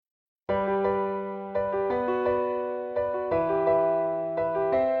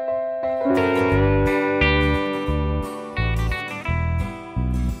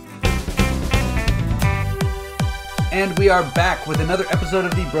we are back with another episode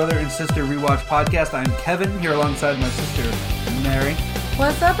of the Brother and Sister Rewatch Podcast. I'm Kevin, here alongside my sister, Mary.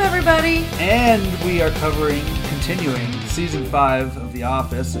 What's up, everybody? And we are continuing Season 5 of The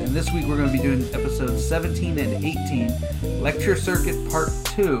Office. And this week we're going to be doing episodes 17 and 18, Lecture Circuit Part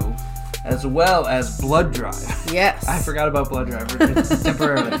 2, as well as Blood Drive. Yes. I forgot about Blood Drive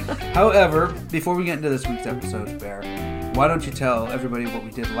temporarily. However, before we get into this week's episode, Bear, why don't you tell everybody what we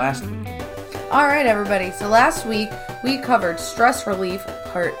did last week? All right, everybody. So last week we covered Stress Relief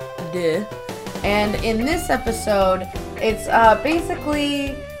Part 2. And in this episode, it's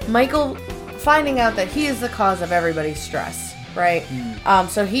basically Michael finding out that he is the cause of everybody's stress, right?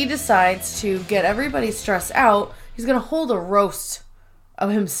 So he decides to get everybody's stress out. He's going to hold a roast of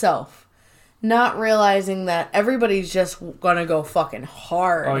himself, not realizing that everybody's just going to go fucking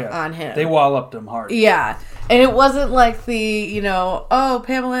hard on him. They walloped him hard. Yeah. And it wasn't like the,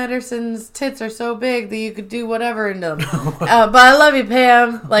 Pamela Anderson's tits are so big that you could do whatever in them. But I love you,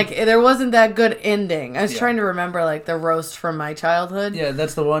 Pam. Like, there wasn't that good ending. I was trying to remember, like, the roast from my childhood. Yeah,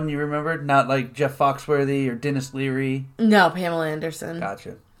 that's the one you remembered? Not like Jeff Foxworthy or Dennis Leary? No, Pamela Anderson.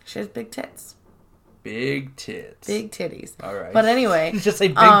 Gotcha. She has big tits. Big tits. Big titties. All right. But anyway. Just say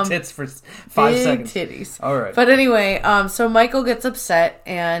big tits for 5 seconds. Big titties. All right. But anyway, so Michael gets upset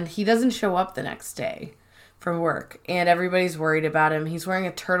and he doesn't show up the next day from work. And everybody's worried about him. He's wearing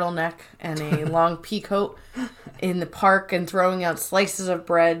a turtleneck and a long pea coat in the park and throwing out slices of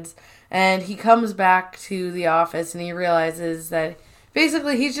breads. And he comes back to the office and he realizes that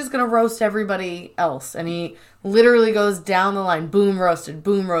basically he's just going to roast everybody else. And he literally goes down the line. Boom roasted,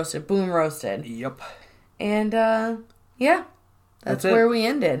 boom roasted, boom roasted. Yep. And, that's where we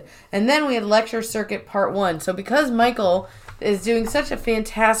ended. And then we had Lecture Circuit Part 1. So because Michael is doing such a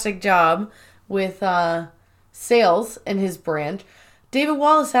fantastic job with sales in his branch, David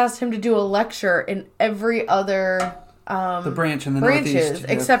Wallace asked him to do a lecture in every other the branch in the branches, Northeast.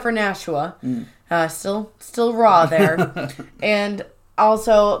 except for Nashua. Still raw there. And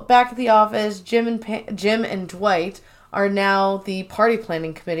also, back at the office, Jim and Dwight are now the party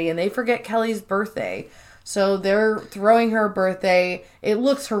planning committee, and they forget Kelly's birthday. So they're throwing her birthday. It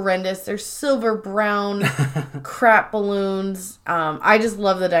looks horrendous. There's silver brown crap balloons. I just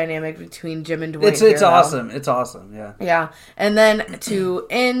love the dynamic between Jim and Dwight. It's awesome. It's awesome, yeah. Yeah. And then to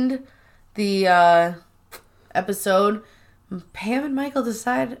end the episode, Pam and Michael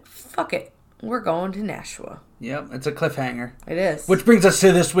decide, fuck it. We're going to Nashua. Yep, it's a cliffhanger. It is. Which brings us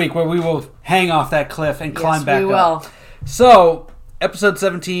to this week where we will hang off that cliff and climb back up. Yes, we will. So, episode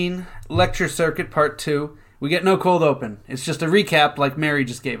 17, Lecture Circuit Part 2. We get no cold open. It's just a recap like Mary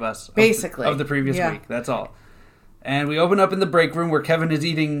just gave us. Basically. Of the previous week. That's all. And we open up in the break room where Kevin is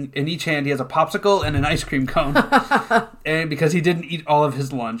eating, in each hand he has a popsicle and an ice cream cone. And because he didn't eat all of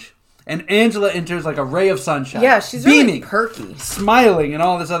his lunch. And Angela enters like a ray of sunshine. Yeah, she's beaming, really perky. Smiling and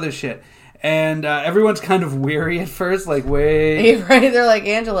all this other shit. And everyone's kind of weary at first, like, wait. Right, they're like,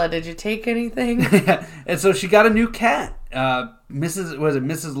 Angela, did you take anything? And so she got a new cat. Princess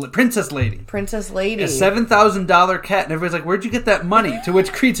Lady. Princess Lady. A $7,000 cat. And everybody's like, where'd you get that money? To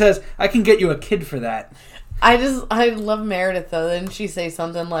which Creed says, I can get you a kid for that. I love Meredith, though. Didn't she say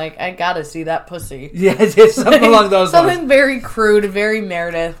something like, I gotta see that pussy? Yeah, it's something along those lines. Something very crude, very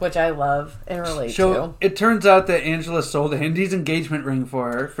Meredith, which I love and relate to. So it turns out that Angela sold a Indy's engagement ring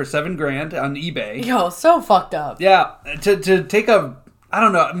for her for $7,000 on eBay. Yo, so fucked up. Yeah, to take a, I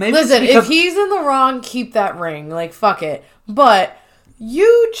don't know, maybe. Listen, if he's in the wrong, keep that ring. Like, fuck it. But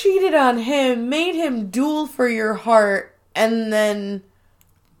you cheated on him, made him duel for your heart, and then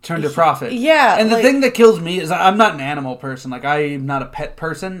turn to profit. Yeah. And the thing that kills me is I'm not an animal person. Like, I'm not a pet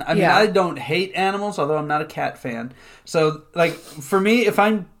person. I mean, yeah. I don't hate animals, although I'm not a cat fan. So, like, for me, if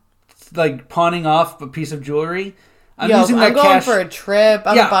I'm, like, pawning off a piece of jewelry, I'm using that cash. I'm going for a trip.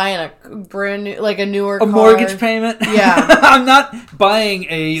 I'm buying a brand new, like a newer car. A mortgage payment. Yeah. I'm not buying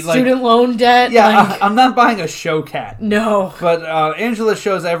a, like, student loan debt. Yeah, I'm not buying a show cat. No. But Angela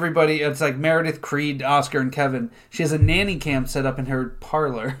shows everybody, it's like Meredith, Creed, Oscar, and Kevin. She has a nanny cam set up in her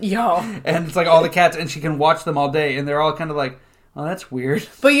parlor. Yo. And it's like all the cats, and she can watch them all day, and they're all kind of like, oh, that's weird.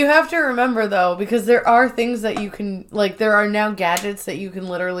 But you have to remember, though, because there are things that you can, like, there are now gadgets that you can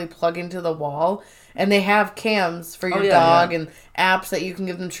literally plug into the wall, and they have cams for your dog, apps that you can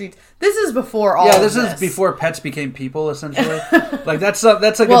give them treats. This is before all. Yeah, this is before pets became people, essentially. Like that's like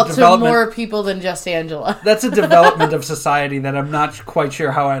a development. To more people than just Angela. That's a development of society that I'm not quite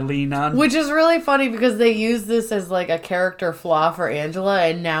sure how I lean on. Which is really funny because they use this as like a character flaw for Angela,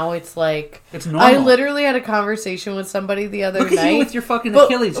 and now it's like it's normal. I literally had a conversation with somebody the other night. Look at you with your fucking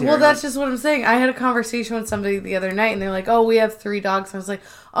Achilles here. Well, that's just what I'm saying. I had a conversation with somebody the other night, and they're like, "Oh, we have 3 dogs." And I was like,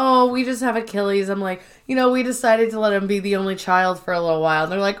 "Oh, we just have Achilles." I'm like, we decided to let him be the only child for a little while.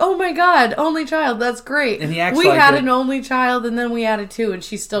 And they're like, "Oh my god, only child, that's great." And he acts we like had it. An only child, and then we added 2, and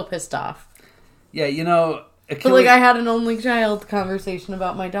she's still pissed off. Yeah, Achilles, but I had an only child conversation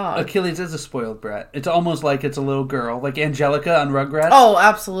about my dog. Achilles is a spoiled brat. It's almost like it's a little girl, like Angelica on Rugrats. Oh,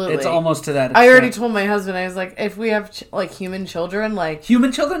 absolutely. It's almost to that extent. I already told my husband, I was like, if we have human children,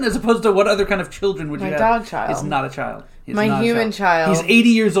 human children, as opposed to what other kind of children would you have? My dog child. He's not a child. My human child. He's 80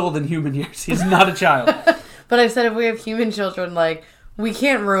 years old in human years. He's not a child. But I said if we have human children, we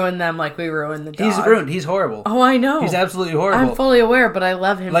can't ruin them like we ruin the dog. He's ruined. He's horrible. Oh, I know. He's absolutely horrible. I'm fully aware, but I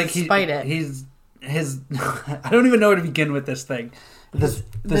love him despite it. He's I don't even know where to begin with this thing. This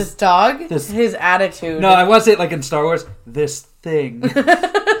dog? His attitude. No, I want to say it like in Star Wars. This thing.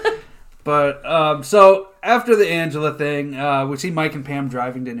 But, so, after the Angela thing, we see Mike and Pam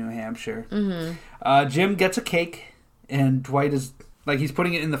driving to New Hampshire. Mm-hmm. Jim gets a cake, and Dwight is, he's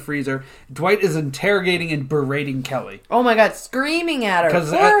putting it in the freezer. Dwight is interrogating and berating Kelly. Oh my god, screaming at her.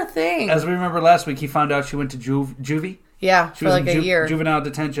 Poor thing. As we remember last week, he found out she went to juvie. Yeah, she was a year. Juvenile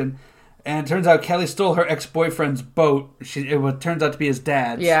detention. And it turns out Kelly stole her ex-boyfriend's boat. It turns out to be his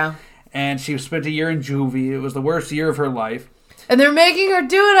dad's. Yeah. And she spent a year in juvie. It was the worst year of her life. And they're making her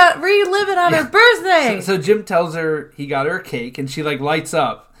relive it on her birthday. So Jim tells her he got her a cake, and she lights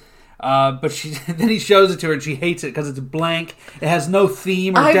up. But then he shows it to her, and she hates it because it's blank. It has no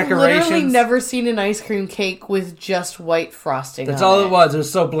theme or decorations. I've literally never seen an ice cream cake with just white frosting. That's all it was. It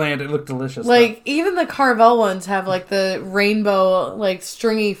was so bland. It looked delicious. Even the Carvel ones have the rainbow,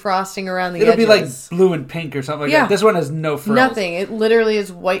 stringy frosting around the edges. It'll be blue and pink or something like that. This one has no frills. Nothing. It literally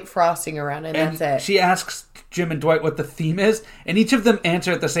is white frosting around it. And that's it. She asks Jim and Dwight what the theme is, and each of them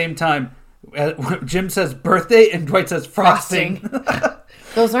answer at the same time. Jim says birthday, and Dwight says frosting.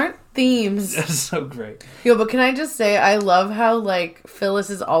 Those aren't themes. That's so great. Yo, but can I just say, I love how, Phyllis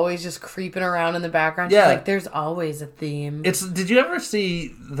is always just creeping around in the background. Yeah. She's there's always a theme. Did you ever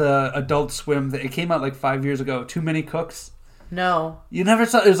see the Adult Swim? It came out 5 years ago, Too Many Cooks? No. You never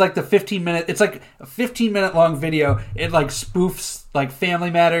saw it? Was the 15-minute... It's a 15-minute long video. It, spoofs,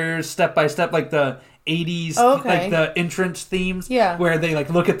 Family Matters, step by step, the 80s, the entrance themes, where they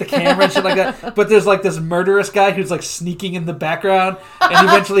look at the camera and shit like that. But there's this murderous guy who's sneaking in the background, and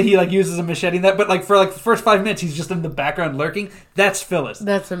eventually he uses a machete in that. But for the first 5 minutes, he's just in the background lurking. That's Phyllis.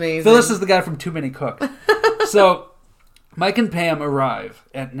 That's amazing. Phyllis is the guy from Too Many Cooks. So Mike and Pam arrive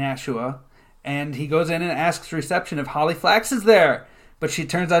at Nashua, and he goes in and asks reception if Holly Flax is there. But she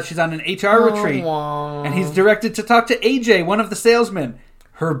turns out she's on an HR retreat, and he's directed to talk to AJ, one of the salesmen.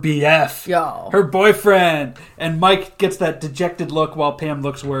 Her BF. Yo. Her boyfriend. And Mike gets that dejected look while Pam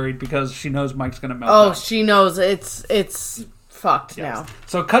looks worried because she knows Mike's going to melt out. She knows it's fucked now.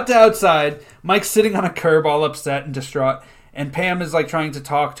 So cut to outside. Mike's sitting on a curb all upset and distraught. And Pam is trying to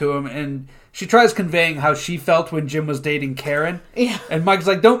talk to him. And she tries conveying how she felt when Jim was dating Karen. Yeah. And Mike's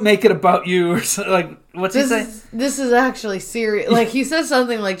don't make it about you. Or so, what's he say? This is actually serious. He says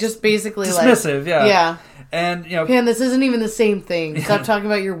something just basically dismissive, yeah. Yeah. And, Pam, this isn't even the same thing. Stop talking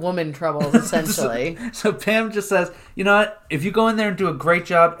about your woman troubles, essentially. So Pam just says, you know what? If you go in there and do a great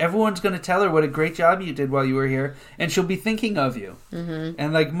job, everyone's going to tell her what a great job you did while you were here, and she'll be thinking of you. Mm-hmm.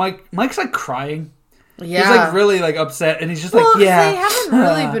 And, Mike's, crying. Yeah. He's, really, upset, and he's just yeah. They haven't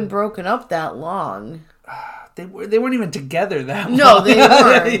really been broken up that long. They weren't even together that long. No, they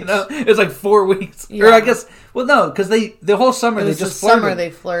weren't. It was 4 weeks. Yeah. Or I guess, no, because the whole summer they just flirted. Summer they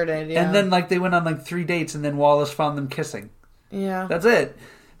flirted, yeah. And then they went on 3 dates, and then Wallace found them kissing. Yeah. That's it.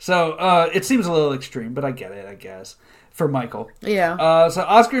 So it seems a little extreme, but I get it, I guess, for Michael. Yeah. So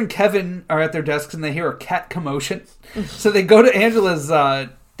Oscar and Kevin are at their desks, and they hear a cat commotion. So they go to Angela's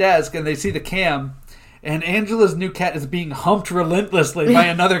desk, and they see the cam, and Angela's new cat is being humped relentlessly by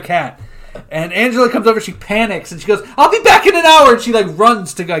another cat. And Angela comes over, she panics, and she goes, I'll be back in an hour! And she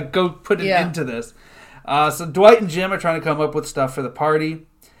runs to go put it into this. So Dwight and Jim are trying to come up with stuff for the party.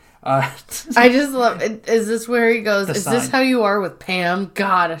 I just love it. Is this where he goes, is this how you are with Pam?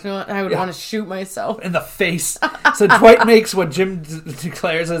 God, I would want to shoot myself. In the face. So Dwight makes what Jim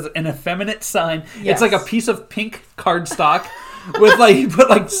declares as an effeminate sign. Yes. It's a piece of pink cardstock. With he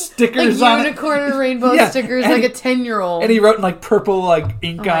put stickers on it. Unicorn and rainbow stickers, and a 10-year-old. And he wrote in purple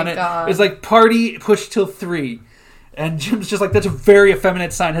ink on it. God. It's party push till 3. And Jim's just like, that's a very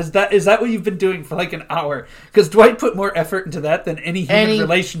effeminate sign. Is that what you've been doing for like an hour? Because Dwight put more effort into that than any human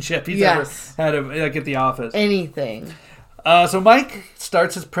relationship he's ever had like at the office. Anything. So Mike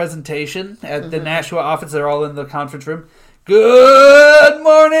starts his presentation at the Nashua office. They're all in the conference room. Good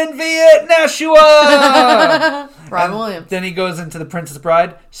morning, Viet Nashua! Ron Williams. Then he goes into the Princess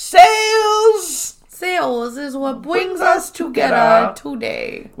Bride. Sales! Sales is what brings us together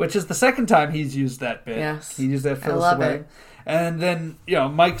today. Which is the second time he's used that bit. Yes. He used that for I love it. And then,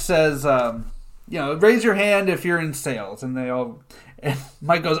 Mike says, raise your hand if you're in sales. And and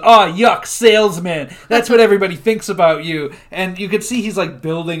Mike goes, oh, yuck, salesman. That's what everybody thinks about you. And you can see he's like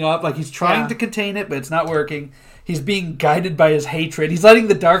building up, like he's trying to contain it, but it's not working. He's being guided by his hatred. He's letting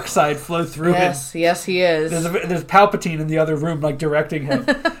the dark side flow through him. Yes, he is. There's Palpatine in the other room, like directing him.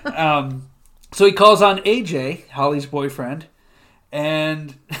 So he calls on AJ, Holly's boyfriend,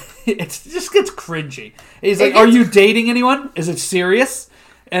 and it just gets cringy. He's like, are you dating anyone? Is it serious?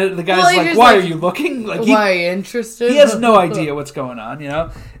 And the guy's like, why are you looking? Like, why are you interested? He has no idea what's going on,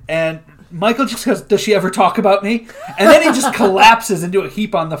 And Michael just goes, does she ever talk about me? And then he just collapses into a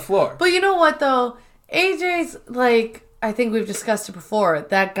heap on the floor. But you know what, though? AJ's like, I think we've discussed it before,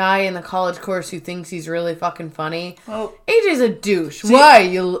 that guy in the college course who thinks he's really fucking funny. Well, AJ's a douche. See, why?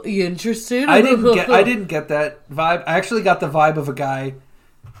 You interested? I didn't get that vibe. I actually got the vibe of a guy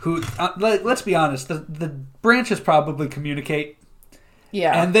who, let's be honest, the branches probably communicate.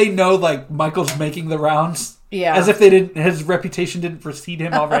 Yeah. And they know, like, Michael's making the rounds. Yeah. As if his reputation didn't precede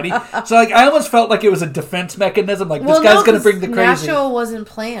him already. So, like, I almost felt like it was a defense mechanism. Like, this guy's going to bring the crazy. Nashua wasn't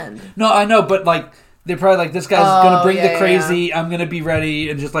planned. No, I know, but, like, they're probably like, this guy's going to bring the crazy. Yeah. I'm going to be ready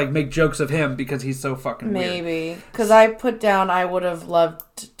and just, like, make jokes of him because he's so fucking weird. Maybe. Because I put down I would have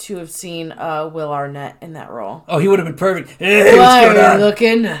loved to have seen Will Arnett in that role. Oh, he would have been perfect. Hey, what's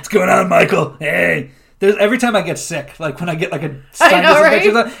going on? What's going on, Michael? Hey. Every time I get sick, like when I get like a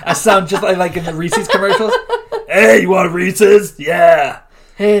I sound just like in the Reese's commercials. Hey, you want Reese's? Yeah.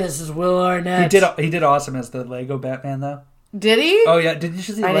 Hey, this is Will Arnett. He did awesome as the Lego Batman, though. Did he? Oh yeah, did you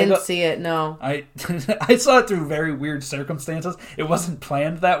see? I didn't see it. No, I saw it through very weird circumstances. It wasn't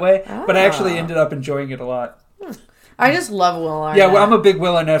planned that way, but I actually ended up enjoying it a lot. I just love Will Arnett. Yeah, well, I'm a big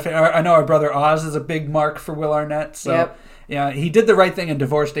Will Arnett fan. I know our brother Oz is a big mark for Will Arnett. So. Yep. Yeah, he did the right thing and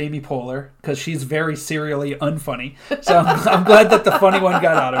divorced Amy Poehler because she's very serially unfunny. So I'm glad that the funny one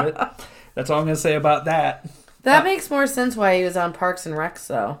got out of it. That's all I'm going to say about that. That makes more sense why he was on Parks and Rec,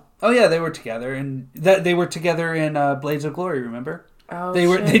 though. Oh yeah, they were together, and they were together in Blades of Glory. Remember? Oh, they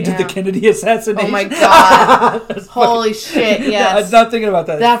did the Kennedy assassination. Oh my god! Holy shit! Yes, I was not thinking about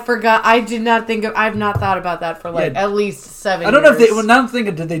that. I've not thought about that for at least 7 years. I don't know if they. Well, now I'm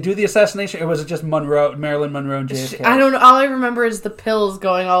thinking, did they do the assassination, or was it just Marilyn Monroe, and JFK? I don't know. All I remember is the pills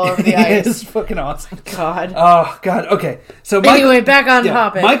going all over the ice. It's fucking awesome. God. Oh god. Okay. So anyway, back on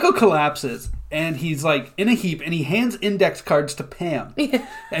topic. Michael collapses. And he's like in a heap, and he hands index cards to Pam,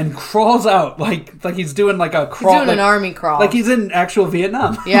 and crawls out like he's doing like a crawl. He's doing an army crawl, like he's in actual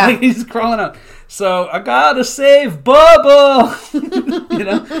Vietnam. Yeah, like he's crawling out. So I gotta save Bubba,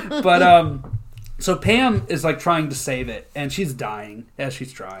 But so Pam is like trying to save it, and she's dying as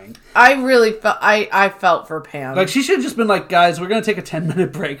she's trying. I really felt I felt for Pam. Like she should have just been like, guys, we're gonna take a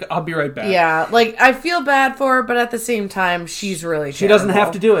 10-minute break. I'll be right back. Yeah, like I feel bad for her, but at the same time, she's really she doesn't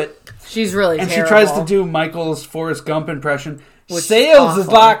have to do it. She's really and terrible. She tries to do Michael's Forrest Gump impression. Sales is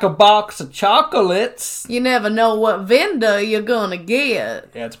like a box of chocolates. You never know what vendor you're gonna get.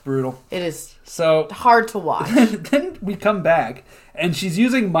 Yeah, it's brutal. It is so hard to watch. Then we come back, and she's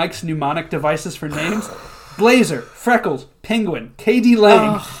using Mike's mnemonic devices for names. Blazer, Freckles, Penguin, K.D.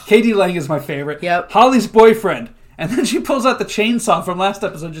 Lang. K.D. Lang is my favorite. Yep. Holly's boyfriend. And then she pulls out the chainsaw from last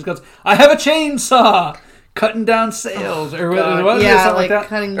episode and just goes, I have a chainsaw! Cutting down sales, or what? Yeah, something like that.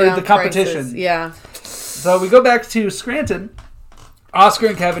 Cutting or down the competition. Prices. Yeah. So we go back to Scranton. Oscar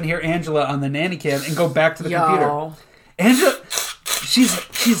and Kevin hear Angela on the nanny cam and go back to the computer. Angela,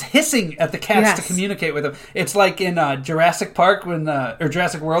 she's hissing at the cats to communicate with them. It's like in Jurassic Park or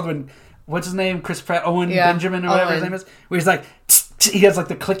Jurassic World when what's his name, Chris Pratt, Benjamin or whatever his name is, where he's like he has like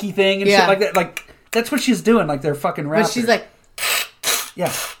the clicky thing and shit like that. Like that's what she's doing. Like they're fucking rappers. But she's like,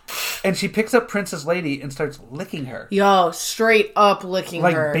 yeah. And she picks up Princess Lady and starts licking her. Yo, straight up licking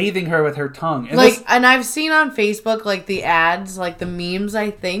her. Like bathing her with her tongue. And and I've seen on Facebook, like, the ads, like, the memes, I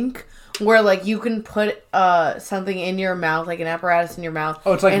think, where like you can put something in your mouth, like an apparatus in your mouth.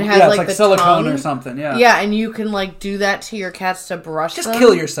 Oh, it's like and it yeah, has, it's like like the silicone tongue. or something. Yeah. Yeah, and you can like do that to your cats to brush Just them.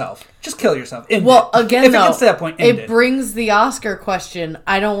 kill yourself. Just kill yourself. End Well, it. again, if though, it gets to that point, end it brings the Oscar question.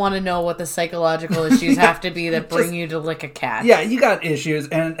 I don't want to know what the psychological issues have to be that bring you to lick a cat. Yeah, you got issues,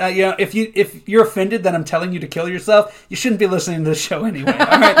 and you know if you're offended that I'm telling you to kill yourself, you shouldn't be listening to the show anyway. All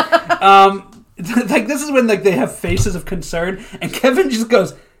right. Like this is when like they have faces of concern, and Kevin just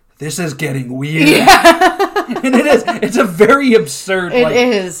goes, "This is getting weird," and it is. It's a very absurd. It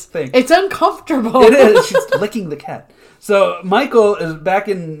is. Thing. It's uncomfortable. It is. She's licking the cat. So Michael is back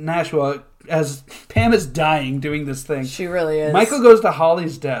in Nashua as Pam is dying doing this thing. She really is. Michael goes to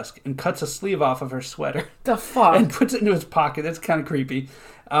Holly's desk and cuts a sleeve off of her sweater. The fuck? And puts it into his pocket. That's kind of creepy.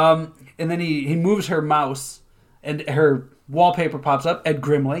 And then he moves her mouse, and her wallpaper pops up. Ed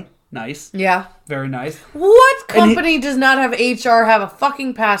Grimley. Nice. Yeah. Very nice. What company does not have HR have a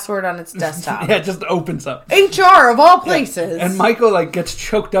fucking password on its desktop? Yeah, it just opens up. HR of all places. Yeah. And Michael like gets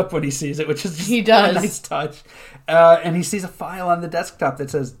choked up when he sees it, which is just he does. a nice touch. And he sees a file on the desktop that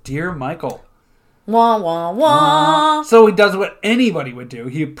says, "Dear Michael." Wah, wah, wah. So he does what anybody would do.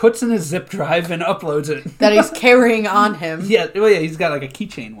 He puts in his zip drive and uploads it. That he's carrying on him. Yeah, well, yeah, he's got like a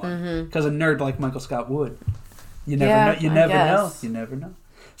keychain one. Because a nerd like Michael Scott would. You never know. You never know. You never know.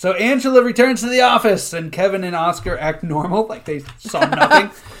 So Angela returns to the office, and Kevin and Oscar act normal, like they saw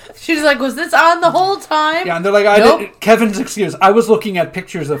nothing. She's like, was this on the whole time? Yeah, and they're like, Kevin's excuse, I was looking at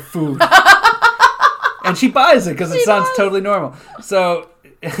pictures of food. And she buys it because it sounds totally normal. So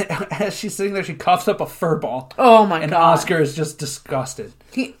as she's sitting there, she coughs up a fur ball. Oh my god. And Oscar is just disgusted.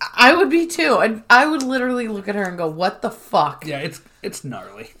 I would be too. I would literally look at her and go, what the fuck? Yeah, it's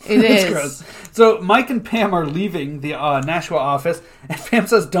gnarly. It's gross. So Mike and Pam are leaving the Nashua office, and Pam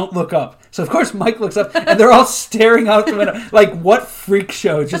says, "Don't look up." So of course Mike looks up, and they're all staring out the window. Like, what freak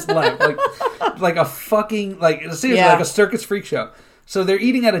show just left? Like a fucking, like, seriously, like a circus freak show. So they're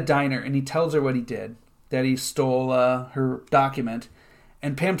eating at a diner, and he tells her what he did. That he stole her document.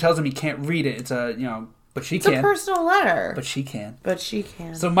 And Pam tells him he can't read it. It's but she can. It's a personal letter. But she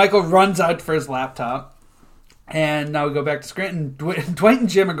can. So Michael runs out for his laptop. And now we go back to Scranton. Dwight and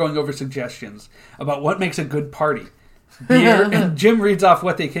Jim are going over suggestions about what makes a good party. Beer, and Jim reads off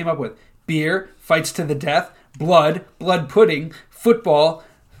what they came up with. Beer, fights to the death, blood pudding, football,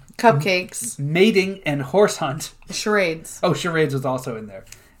 cupcakes, mating, and horse hunt. Charades. Oh, charades was also in there.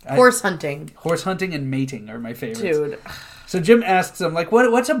 Horse hunting. Horse hunting and mating are my favorites. Dude. So Jim asks him, like,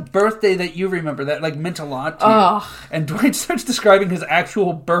 what's a birthday that you remember that, like, meant a lot to you? And Dwight starts describing his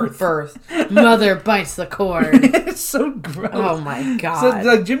actual birth. Mother bites the cord. It's so gross. Oh, my God. So,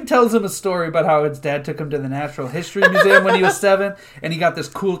 like, Jim tells him a story about how his dad took him to the Natural History Museum when he was 7, and he got this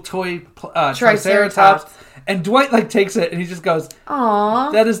cool toy Triceratops. And Dwight, like, takes it, and he just goes,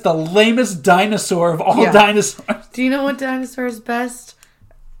 "Aw. That is the lamest dinosaur of all dinosaurs." Do you know what dinosaur is best?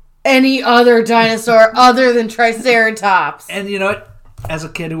 Any other dinosaur other than Triceratops. And you know what? As a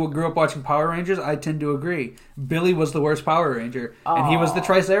kid who grew up watching Power Rangers, I tend to agree. Billy was the worst Power Ranger, and he was the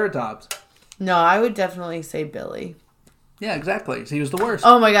Triceratops. No, I would definitely say Billy. Yeah, exactly. So he was the worst.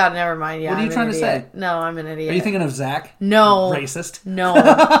 Oh my god, never mind. Yeah, what are you trying to say? No, I'm an idiot. Are you thinking of Zach? No. Racist? No.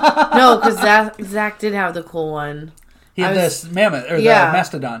 No, because Zach did have the cool one. He had this mammoth, or the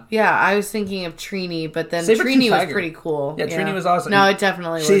mastodon. Yeah, I was thinking of Trini, but then Saber-tooth Trini was tiger. Pretty cool. Yeah, Trini was awesome. No, it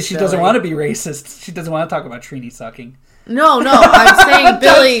definitely was. She doesn't want to be racist. She doesn't want to talk about Trini sucking. No, I'm saying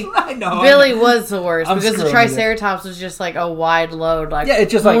Billy. I know. Billy was the worst because the screwing Triceratops was just like a wide load. Like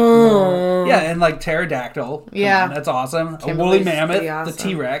it's just like and like pterodactyl. Yeah, that's awesome. Kimberly's a woolly mammoth, awesome. The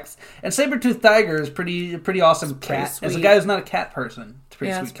T-Rex, and saber-toothed tiger is pretty awesome cat. As a guy who's not a cat person, it's a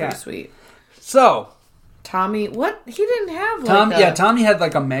pretty sweet cat. Pretty sweet. So. Tommy, what? He didn't have Tommy had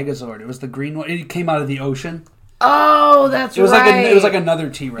like a Megazord. It was the green one. It came out of the ocean. Oh, that's right. It was like another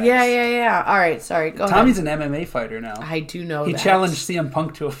T-Rex. Yeah. All right, sorry. Go Tommy's ahead. an MMA fighter now. I do know He challenged CM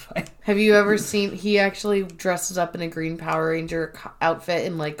Punk to a fight. Have you ever seen... He actually dresses up in a green Power Ranger outfit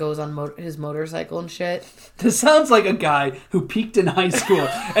and like goes on his motorcycle and shit. This sounds like a guy who peaked in high school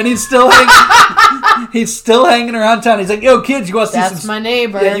and he's still hanging around town. He's like, "Yo, kids, you want to see That's my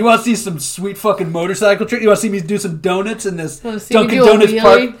neighbor. Yeah, you want to see some sweet fucking motorcycle trick? You want to see me do some donuts in this Dunkin' Donuts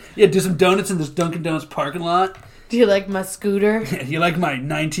park? Yeah, do some donuts in this Dunkin' Donuts parking lot." Do you like my scooter? You like my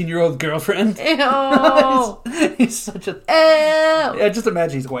 19-year-old girlfriend? Ew. He's such a... Ew. Yeah, just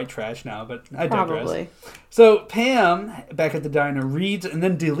imagine he's white trash now, but I digress. Probably. So Pam, back at the diner, reads and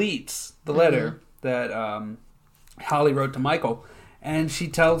then deletes the letter that Holly wrote to Michael. And she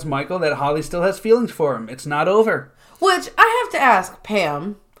tells Michael that Holly still has feelings for him. It's not over. Which, I have to ask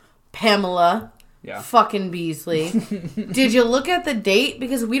Pamela, Yeah. Fucking Beasley. Did you look at the date?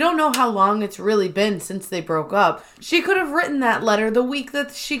 Because we don't know how long it's really been since they broke up. She could have written that letter the week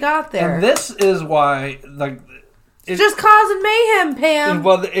that she got there. And this is why, like... It's just causing mayhem, Pam.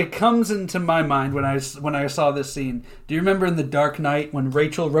 Well, it comes into my mind when I saw this scene. Do you remember in The Dark Knight when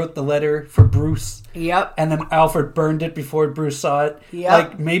Rachel wrote the letter for Bruce? Yep. And then Alfred burned it before Bruce saw it? Yep.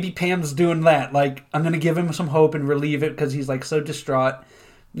 Like, maybe Pam's doing that. Like, I'm going to give him some hope and relieve it because he's, like, so distraught.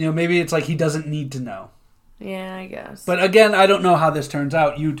 You know, maybe it's like he doesn't need to know. Yeah, I guess. But again, I don't know how this turns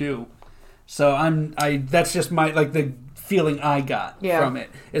out. You do. So that's just my, like, the feeling I got from it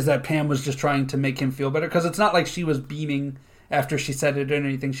is that Pam was just trying to make him feel better, because it's not like she was beaming after she said it or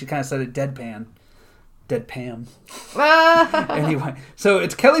anything. She kind of said it deadpan. Anyway, so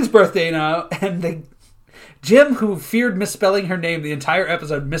it's Kelly's birthday now, and Jim, who feared misspelling her name the entire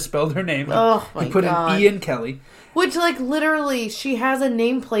episode, misspelled her name. Oh my God. He put an E in Kelly. Which, like, literally, she has a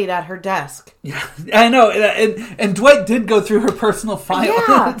nameplate at her desk. Yeah, I know. And Dwight did go through her personal file.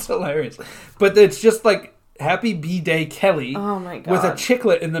 Yeah. It's hilarious. But it's just like, Happy B-Day Kelly. Oh my God. With a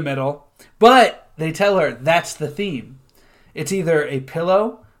chiclet in the middle. But they tell her that's the theme. It's either a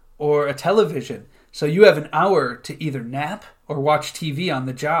pillow or a television. So you have an hour to either nap or watch TV on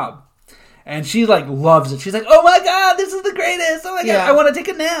the job. And she, like, loves it. She's like, oh my God, this is the greatest. Oh my God, I want to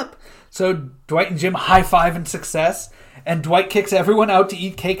take a nap. So Dwight and Jim high-five in success. And Dwight kicks everyone out to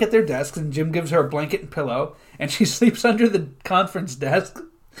eat cake at their desks. And Jim gives her a blanket and pillow. And she sleeps under the conference desk.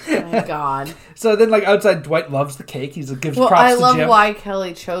 Oh my God. So then, like, outside, Dwight loves the cake. He gives props to Jim. I love why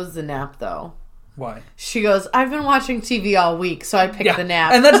Kelly chose the nap, though. Why? She goes, I've been watching TV all week, so I picked the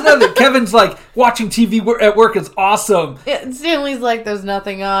nap. And that's another thing. Kevin's like, watching TV at work is awesome. Yeah, Stanley's like, there's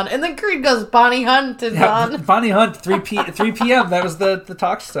nothing on. And then Creed goes, Bonnie Hunt is on. Bonnie Hunt, 3 p.m. That was the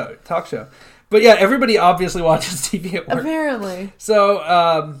talk show. But yeah, everybody obviously watches TV at work. Apparently.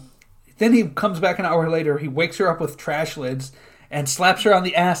 So then he comes back an hour later. He wakes her up with trash lids and slaps her on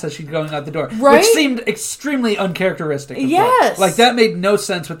the ass as she's going out the door. Right? Which seemed extremely uncharacteristic. Yes. Like, that made no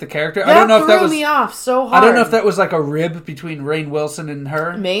sense with the character. That I don't know if that was... threw me off so hard. I don't know if that was like a rib between Rainn Wilson and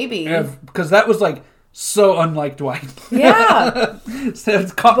her. Maybe. Because that was like so unlike Dwight. Yeah. So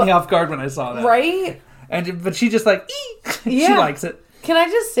it caught me off guard when I saw that. Right? But she just like, she likes it. Can I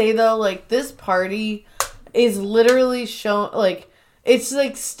just say, though, like, this party is literally shown, like... It's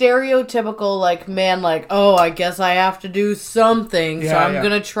like stereotypical, like, man, like, oh, I guess I have to do something, so I'm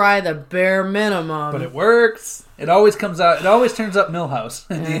going to try the bare minimum. But it works. It always comes out. It always turns up Milhouse.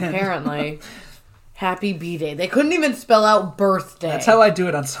 Apparently. Happy B-Day. They couldn't even spell out birthday. That's how I do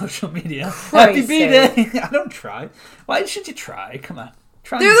it on social media. Christ Happy B-Day. I don't try. Why should you try? Come on.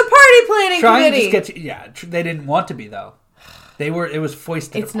 They're the party planning committee. And just get you. They didn't want to be, though. It was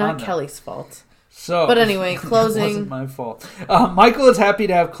foisted It's upon not them. Kelly's fault. So, but anyway, closing. It wasn't my fault. Michael is happy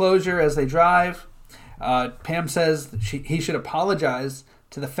to have closure as they drive. Pam says he should apologize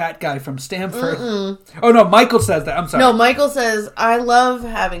to the fat guy from Stanford. Oh, no, Michael says that. I'm sorry. No, Michael says, I love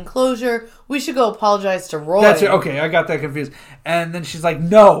having closure. We should go apologize to Roy. That's it. Okay, I got that confused. And then she's like,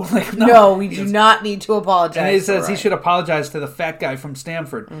 no. Like, no, we do not need to apologize. And he says he should apologize to the fat guy from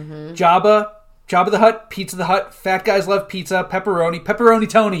Stanford. Jabba the Hutt, Pizza the Hut. Fat guys love pizza. Pepperoni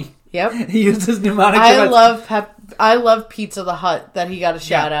Tony. Yep. He used his mnemonic. I love Pizza the Hut that he got a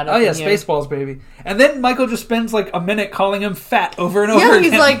shout out of. Oh yeah, Spaceballs, baby. And then Michael just spends like a minute calling him fat over and over again. Yeah,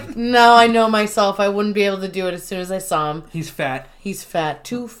 he's like, no, I know myself. I wouldn't be able to do it as soon as I saw him. He's fat. He's fat.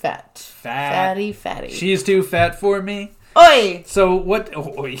 Too fat. Fatty. Fatty. She's too fat for me. Oi! So what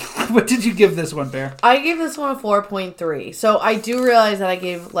did you give this one, Bear? I gave this one a 4.3. So I do realize that I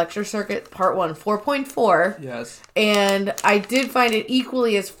gave Lecture Circuit Part 1 4.4. Yes. And I did find it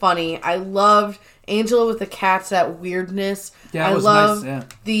equally as funny. I loved Angela with the cats, that weirdness. Yeah, I was love nice,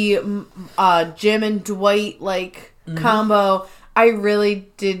 the Jim and Dwight combo. I really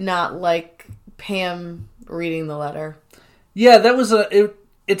did not like Pam reading the letter. Yeah, that was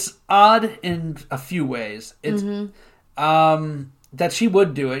it's odd in a few ways. It's that she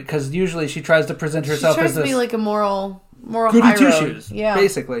would do it because usually she tries to present herself as this, to be like a moral goody high two road. shoes,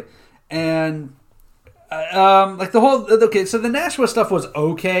 basically. And like the whole so the Nashua stuff was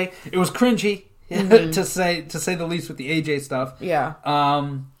okay. It was cringy to say the least with the AJ stuff. Yeah.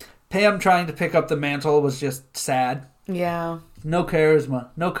 Pam trying to pick up the mantle was just sad. Yeah. No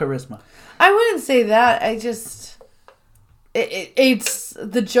charisma. I wouldn't say that. I just. It's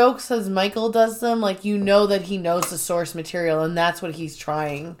the jokes as Michael does them, like, you know that he knows the source material and that's what he's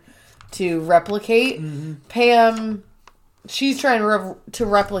trying to replicate. Pam, she's trying to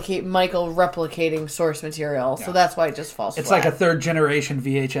replicate Michael replicating source material, so that's why it just falls It's flat. like a third generation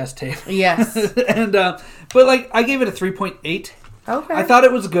VHS tape. Yes. And but like I gave it a 3.8 Okay. I thought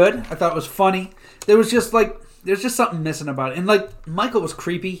it was good. I thought it was funny. There's just something missing about it. And, like, Michael was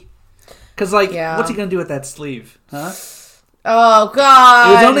creepy. Because, like, what's he going to do with that sleeve? Huh? Oh,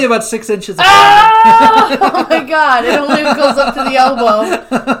 God. It was only about 6 inches of Oh, my God. It only goes up to the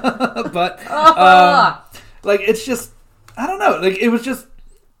elbow. But, like, it's just, I don't know. Like, it was just,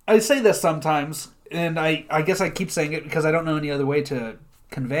 I say this sometimes, and I guess I keep saying it because I don't know any other way to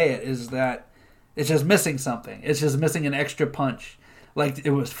convey it, is that it's just missing something. It's just missing an extra punch. Like,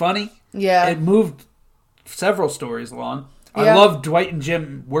 it was funny. Yeah. It moved several stories along. Yeah. I love Dwight and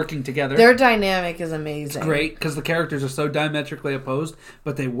Jim working together. Their dynamic is amazing. It's great because the characters are so diametrically opposed,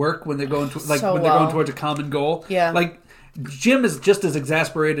 but they work when they're going they're going towards a common goal. Yeah. Like, Jim is just as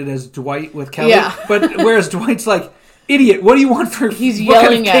exasperated as Dwight with Kelly. Yeah. But whereas Dwight's like, idiot, what do you want for... He's what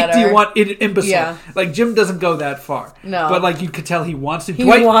yelling kind of cake at her. do you want, imbecile? Yeah. Like, Jim doesn't go that far. No. But, like, you could tell he wants to. He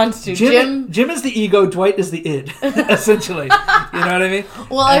wants to. Jim is the ego, Dwight is the id, essentially. You know what I mean?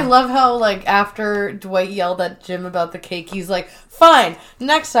 Well, I love how, like, after Dwight yelled at Jim about the cake, he's like, fine,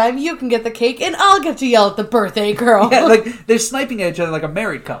 next time you can get the cake and I'll get to yell at the birthday girl. Yeah, like, they're sniping at each other like a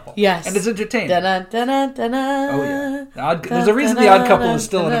married couple. Yes. And it's entertaining. Da-na, da-na, da-na. Oh, yeah. There's a reason The Odd Couple is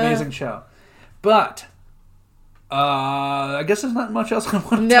still an amazing show. But... I guess there's not much else I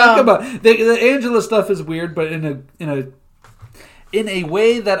want to talk about. The Angela stuff is weird, but in a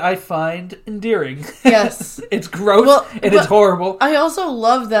way that I find endearing. Yes. It's gross and it's horrible. I also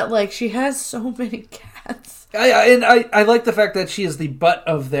love that, like, she has so many cats. I like the fact that she is the butt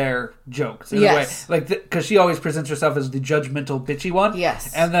of their jokes in a way. Like, because she always presents herself as the judgmental, bitchy one.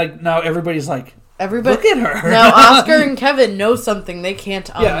 Yes. And like now everybody's like, everybody, look at her. Now Oscar and Kevin know something they can't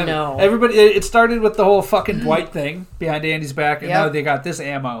unknow. Everybody. It started with the whole fucking Dwight thing behind Andy's back, and now they got this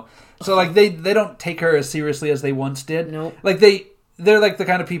ammo. So like they don't take her as seriously as they once did. Nope. Like they're like the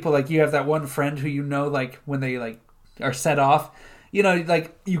kind of people, like, you have that one friend who, you know, like when they like are set off, you know,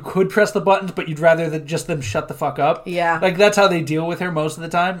 like you could press the buttons, but you'd rather that just them shut the fuck up. Yeah. Like that's how they deal with her most of the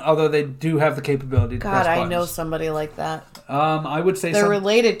time. Although they do have the capability to press buttons. I know somebody like that. I would say they're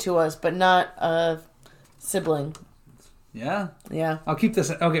related to us, but not a sibling. Yeah. Yeah. I'll keep this.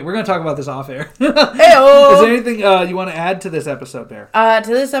 Okay, we're going to talk about this off air. Hey-o! Is there anything you want to add to this episode, Bear? To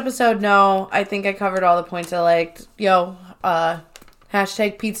this episode, no. I think I covered all the points I liked.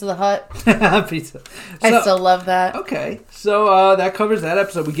 Hashtag Pizza the Hut. Pizza. I still love that. Okay. So that covers that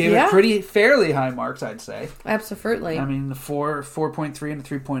episode. We gave it pretty fairly high marks, I'd say. Absolutely. I mean, the 4.3 and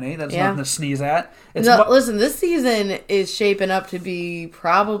the 3.8, that's nothing to sneeze at. Listen, this season is shaping up to be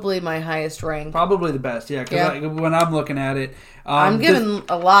probably my highest rank. Probably the best, yeah. Because when I'm looking at it... I'm giving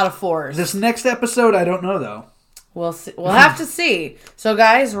a lot of 4s. This next episode, I don't know, though. We'll see. We'll have to see. So,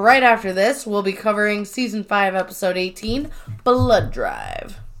 guys, right after this, we'll be covering Season 5, Episode 18, Blood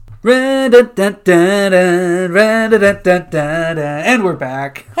Drive. And we're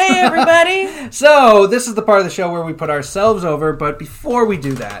back. Hey, everybody. So, this is the part of the show where we put ourselves over, but before we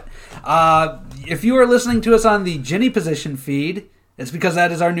do that, if you are listening to us on the Ginny Position feed, it's because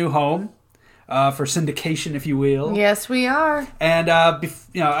that is our new home for syndication, if you will. Yes, we are. And,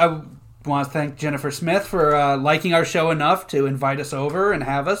 I want to thank Jennifer Smith for liking our show enough to invite us over and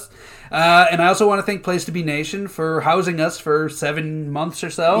have us. And I also want to thank Place to Be Nation for housing us for 7 months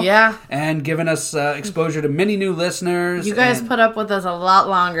or so. Yeah. And giving us exposure to many new listeners. You guys put up with us a lot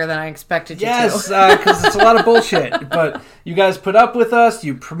longer than I expected you to. Yes, because it's a lot of bullshit. But you guys put up with us,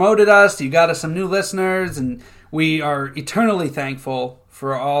 you promoted us, you got us some new listeners, and we are eternally thankful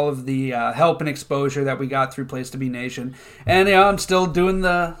for all of the help and exposure that we got through Place to Be Nation. And I'm still doing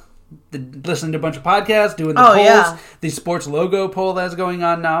listening to a bunch of podcasts, doing the polls, the sports logo poll that's going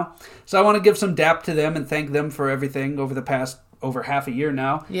on now. So I want to give some dap to them and thank them for everything over the past over half a year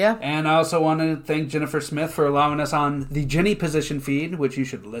now. Yeah. And I also want to thank Jennifer Smith for allowing us on the Ginny Position feed, which you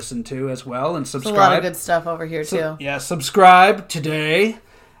should listen to as well and subscribe. There's a lot of good stuff over here too. Yeah, subscribe today.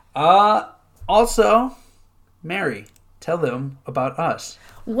 Also, Mary, tell them about us.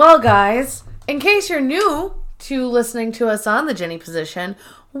 Well, guys, in case you're new to listening to us on the Ginny Position,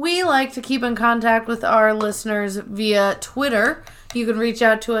 we like to keep in contact with our listeners via Twitter. You can reach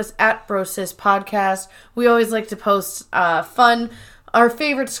out to us at Brosis Podcast. We always like to post our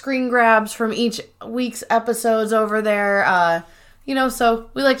favorite screen grabs from each week's episodes over there. So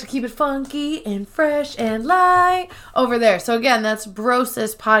we like to keep it funky and fresh and light over there. So again, that's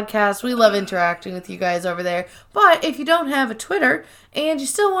Brosis Podcast. We love interacting with you guys over there. But if you don't have a Twitter and you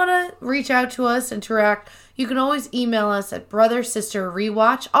still want to reach out to us, interact, you can always email us at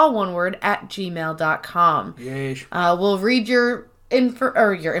brothersisterrewatch, all one word, @gmail.com. Yes. We'll read your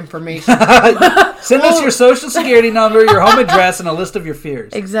your information. Send us your social security number, your home address, and a list of your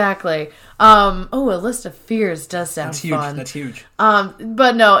fears. Exactly. A list of fears does sound fun. That's huge.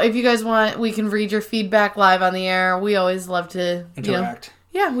 But no, if you guys want, we can read your feedback live on the air. We always love to interact.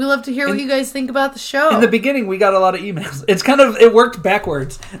 Yeah, we love to hear what you guys think about the show. In the beginning, we got a lot of emails. It worked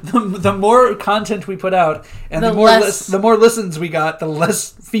backwards. The more content we put out, and the more listens we got, the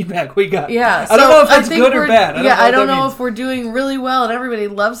less feedback we got. Yeah, I don't know if that's good or bad. I don't know if we're doing really well and everybody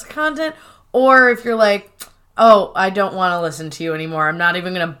loves content, or if you're like, oh, I don't want to listen to you anymore. I'm not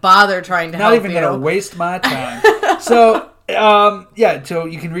even going to bother trying to help you. Not even going to waste my time. So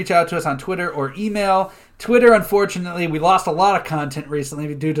you can reach out to us on Twitter or email. Twitter, unfortunately, we lost a lot of content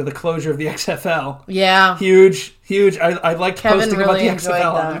recently due to the closure of the XFL. Yeah. Huge. I liked Kevin posting really about the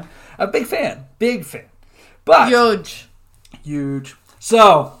XFL on there. A big fan. But huge.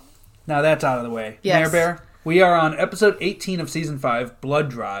 So, now that's out of the way. Yes. Mayor Bear, we are on episode 18 of season 5, Blood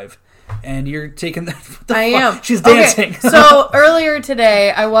Drive. And you're taking that. I am. She's dancing. Okay. So earlier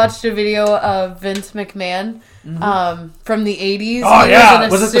today, I watched a video of Vince McMahon from the 80s. Oh, yeah.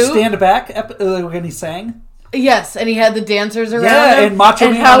 Was it the stand back when he sang? Yes, and he had the dancers around him. And Macho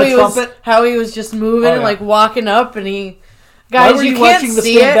Man on the trumpet. How he was just moving and like walking up, and he... Guys, why were you can't watching the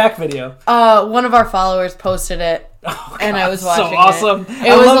see stand it. Back video? One of our followers posted it, and I was watching so awesome.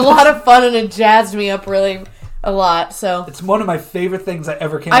 It was a lot of fun, and it jazzed me up really a lot. So it's one of my favorite things that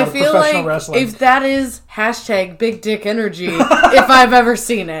ever came out of professional wrestling. If that is hashtag big dick energy, if I've ever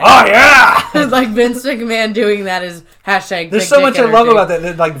seen it. Oh yeah, like Vince McMahon doing that is hashtag. There's so much I love about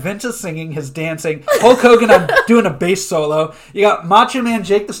that. Like Vince is singing, his dancing. Hulk Hogan doing a bass solo. You got Macho Man,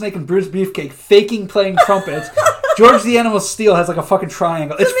 Jake the Snake, and Bruce Beefcake faking playing trumpets. George the Animal Steel has like a fucking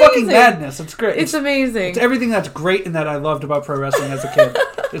triangle. It's fucking madness. It's great. It's amazing. It's everything that's great and that I loved about pro wrestling as a kid.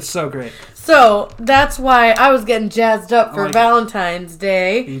 It's so great. So that's why I was getting jazzed up for Valentine's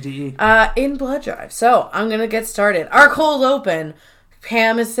Day in Blood Drive. So I'm going to get started. Our cold open.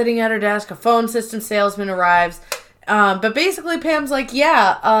 Pam is sitting at her desk. A phone system salesman arrives. But basically Pam's like,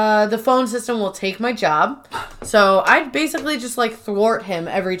 the phone system will take my job. So I basically just like thwart him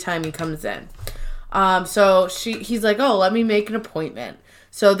every time he comes in. So he's like, oh, let me make an appointment.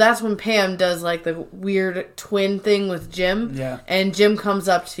 So that's when Pam does like the weird twin thing with Jim. Yeah. And Jim comes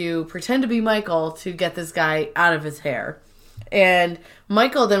up to pretend to be Michael to get this guy out of his hair. And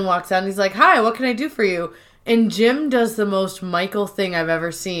Michael then walks out and he's like, hi, what can I do for you? And Jim does the most Michael thing I've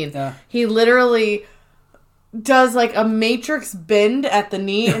ever seen. Yeah. He literally does like a Matrix bend at the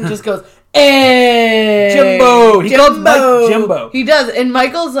knee and just goes, hey! Jimbo! He calls Mike Jimbo. He does. And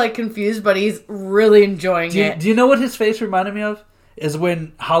Michael's like confused, but he's really enjoying it. Do you know what his face reminded me of? Is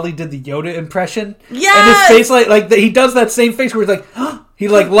when Holly did the Yoda impression. Yes! And his face, he does that same face where he's like, he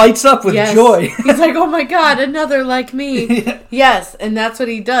like lights up with joy. He's like, oh my god, another like me. Yeah. Yes, and that's what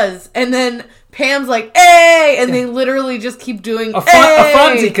he does. And then Pam's like, hey! And they literally just keep doing, a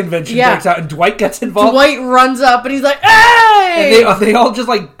Fonzie convention breaks out and Dwight gets involved. Dwight runs up and he's like, hey! And they all just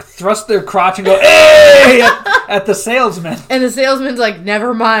like thrust their crotch and go, hey! at the salesman. And the salesman's like,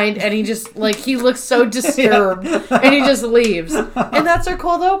 never mind. And he just, like, he looks so disturbed. And he just leaves. And that's our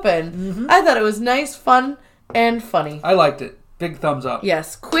cold open. Mm-hmm. I thought it was nice, fun, and funny. I liked it. Big thumbs up.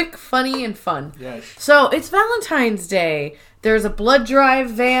 Yes. Quick, funny, and fun. Yes. So, it's Valentine's Day. There's a blood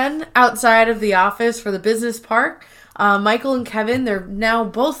drive van outside of the office for the business park. Michael and Kevin, they're now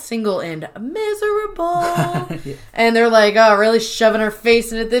both single and miserable. Yeah. And they're like, oh, really shoving our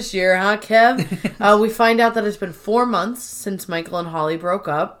face in it this year, huh, Kev? We find out that it's been 4 months since Michael and Holly broke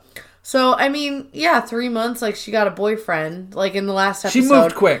up. So, I mean, 3 months, like, she got a boyfriend, like, in the last episode. She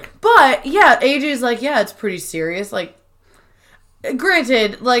moved quick. But, yeah, AJ's like, it's pretty serious, like,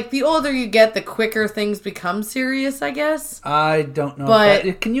 granted, like, the older you get, the quicker things become serious, I guess. I don't know.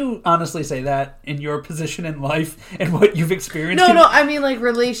 But can you honestly say that in your position in life and what you've experienced? No, I mean, like,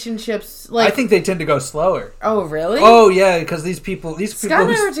 relationships, like... I think they tend to go slower. Oh, really? Oh, yeah, because these people... Scott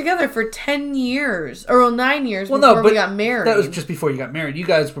and I were together for 10 years, or 9 years before we got married. That was just before you got married. You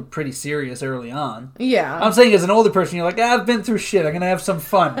guys were pretty serious early on. Yeah. I'm saying as an older person, you're like, I've been through shit. I'm going to have some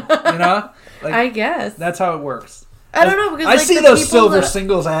fun, you know? Like, I guess. That's how it works. I don't know, because I see those silver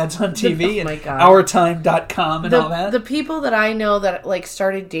singles ads on TV and OurTime.com and all that. The people that I know that like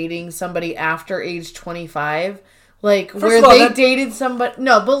started dating somebody after age 25, like dated somebody.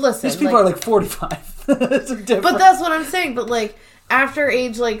 No, but listen, these people are like 45. It's different. But that's what I'm saying. But like after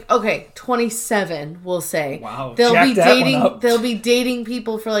age 27, we'll say. Wow, they'll be dating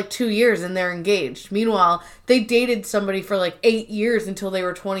people for like 2 years and they're engaged. Meanwhile, they dated somebody for like 8 years until they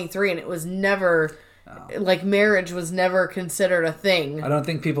were 23, and it was never. Like, marriage was never considered a thing. I don't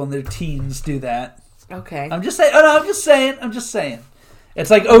think people in their teens do that. Okay. I'm just saying. Oh, no, I'm just saying. It's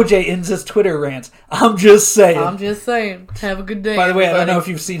like OJ ends his Twitter rants. I'm just saying. Have a good day. By the way, everybody. I don't know if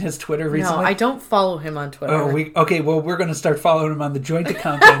you've seen his Twitter recently. No, I don't follow him on Twitter. Okay, well, we're going to start following him on the joint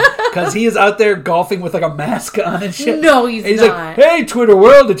account because he is out there golfing with like a mask on and shit. No, he's and he's not. like, hey, Twitter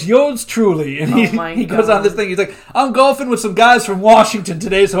world, it's yours truly. And he goes God. on this thing. He's like, I'm golfing with some guys from Washington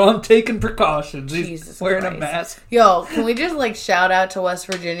today, so I'm taking precautions. He's Jesus wearing Christ. a mask. Yo, can we just like shout out to West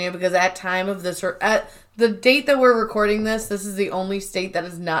Virginia because at time of this at the date that we're recording this is the only state that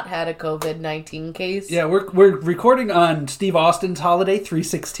has not had a COVID-19 case. Yeah, we're recording on Steve Austin's holiday,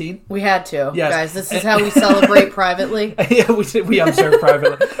 3/16. We had to, yes. guys. This is how we celebrate privately. Yeah, we observe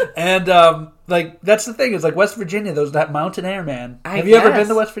privately, and like that's the thing is like West Virginia, that mountain air, man. Have you ever been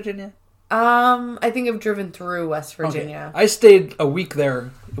to West Virginia? I think I've driven through West Virginia. Okay. I stayed a week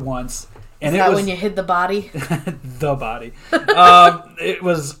there once. And is that when you hid the body? The body. It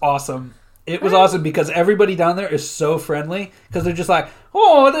was awesome. It was awesome because everybody down there is so friendly because they're just like,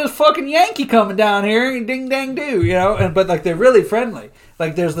 oh, there's fucking Yankee coming down here, and ding dang do, you know. But like they're really friendly.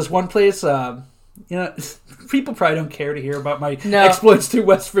 Like there's this one place, you know, people probably don't care to hear about my exploits through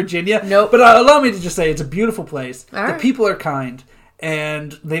West Virginia. Nope. But allow me to just say it's a beautiful place. All the right. people are kind.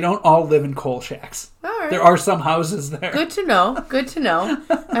 And they don't all live in coal shacks. All right. There are some houses there. Good to know. Good to know.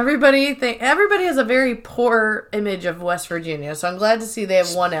 Everybody has a very poor image of West Virginia, so I'm glad to see they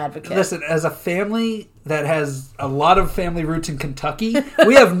have one advocate. Listen, as a family that has a lot of family roots in Kentucky,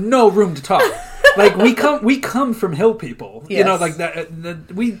 we have no room to talk. Like we come from hill people, yes. You know, like that.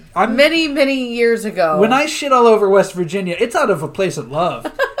 Many years ago. When I shit all over West Virginia, it's out of a place of love.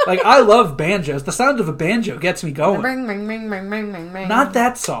 Like I love banjos. The sound of a banjo gets me going. Bing, bing, bing, bing, bing, bing, bing. Not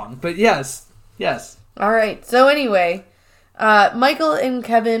that song, but yes. All right. So anyway, Michael and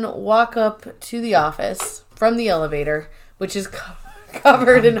Kevin walk up to the office from the elevator, which is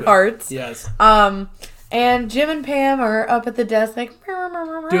covered in hearts. Yes. And Jim and Pam are up at the desk, like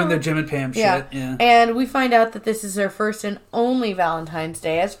doing their Jim and Pam shit. Yeah. And we find out that this is their first and only Valentine's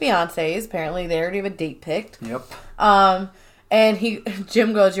Day as fiancés. Apparently, they already have a date picked. Yep. And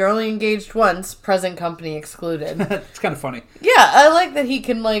Jim goes, "You're only engaged once, present company excluded." It's kind of funny. Yeah, I like that he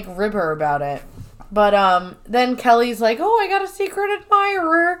can like rib her about it. But then Kelly's like, "Oh, I got a secret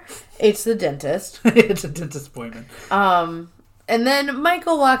admirer." It's the dentist. It's a dentist appointment. And then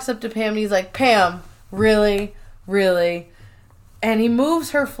Michael walks up to Pam and he's like, "Pam, really? Really?" And he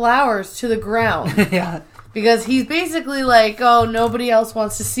moves her flowers to the ground. Yeah. Because he's basically like, "Oh, nobody else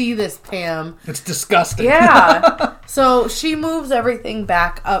wants to see this, Pam." It's disgusting. Yeah. So she moves everything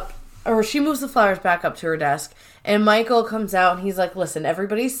back up, or she moves the flowers back up to her desk. And Michael comes out and he's like, "Listen,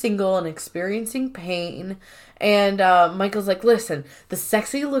 everybody's single and experiencing pain." And Michael's like, "Listen, the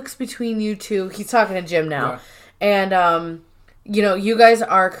sexy looks between you two." He's talking to Jim now. Yeah. And, you know, you guys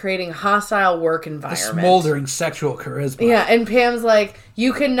are creating hostile work environment. The smoldering sexual charisma. Yeah, and Pam's like,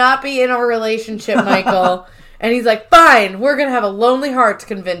 "You cannot be in a relationship, Michael." And he's like, "Fine, we're going to have a Lonely Hearts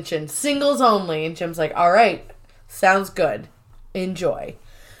convention. Singles only." And Jim's like, "All right, sounds good. Enjoy."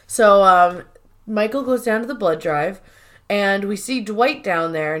 So, Michael goes down to the blood drive, and we see Dwight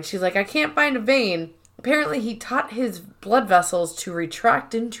down there, and she's like, "I can't find a vein." Apparently, he taught his blood vessels to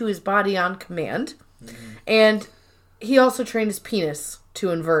retract into his body on command. Mm-hmm. And he also trained his penis to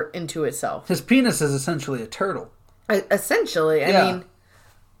invert into itself. His penis is essentially a turtle. Essentially. I mean...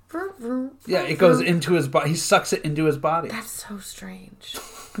 Yeah, it goes into his body. He sucks it into his body. That's so strange.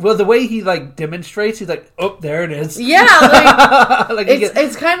 Well, the way he, like, demonstrates, he's like, "Oh, there it is." Yeah, like,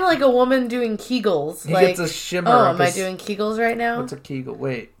 it's kind of like a woman doing Kegels. He like, gets a shimmer. Oh, am I doing Kegels right now? What's a Kegel?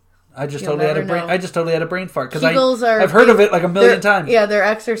 Wait. I just totally had a brain fart because I've heard of it like a million times. Yeah, they're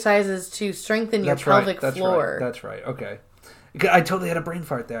exercises to strengthen your pelvic floor. That's right. Okay, I totally had a brain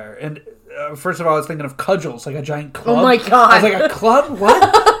fart there. And first of all, I was thinking of cudgels, like a giant club. Oh my god! I was like, a club?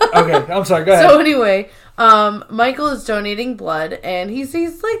 What? Okay, I'm sorry. Go ahead. So anyway, Michael is donating blood, and he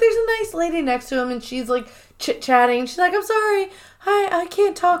sees like there's a nice lady next to him, and she's like chit chatting. She's like, "I'm sorry, I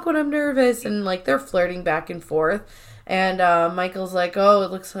can't talk when I'm nervous," and like they're flirting back and forth. And Michael's like, "Oh,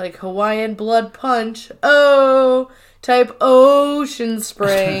 it looks like Hawaiian blood punch. Oh, type ocean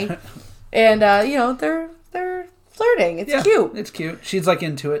spray." And you know, they're flirting. It's cute. It's cute. She's like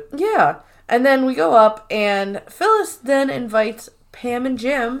into it. Yeah. And then we go up, and Phyllis then invites Pam and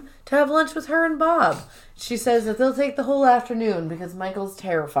Jim to have lunch with her and Bob. She says that they'll take the whole afternoon because Michael's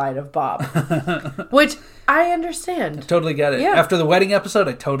terrified of Bob. Which I understand. I totally get it. Yeah. After the wedding episode,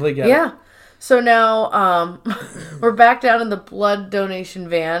 I totally get it. Yeah. So now we're back down in the blood donation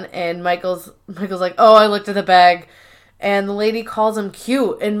van, and Michael's like, "Oh, I looked at the bag," and the lady calls him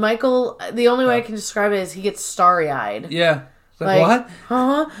cute. And Michael, the only way I can describe it is he gets starry-eyed. Yeah. Like, what?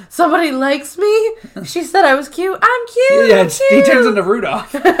 Huh? Somebody likes me? She said I was cute. I'm cute. Yeah, I'm cute. he turns into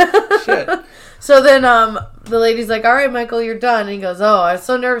Rudolph. Shit. So then the lady's like, all right, Michael, you're done. And he goes, oh, I was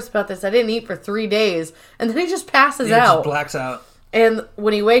so nervous about this. I didn't eat for 3 days. And then he just passes He out. just blacks out. And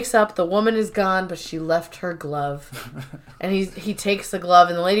when he wakes up, the woman is gone, but she left her glove. And he takes the glove,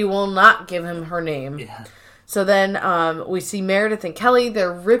 and the lady will not give him her name. Yeah. So then we see Meredith and Kelly.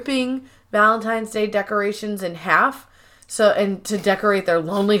 They're ripping Valentine's Day decorations in half. And to decorate their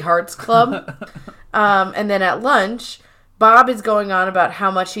Lonely Hearts Club. And then at lunch, Bob is going on about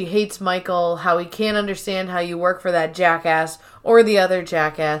how much he hates Michael, how he can't understand how you work for that jackass, or the other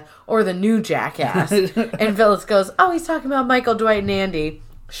jackass, or the new jackass. And Phyllis goes, oh, he's talking about Michael, Dwight, and Andy.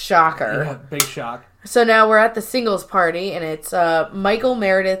 Shocker. Yeah, big shock. So now we're at the singles party, and it's Michael,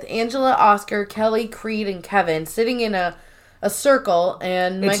 Meredith, Angela, Oscar, Kelly, Creed, and Kevin sitting in a circle,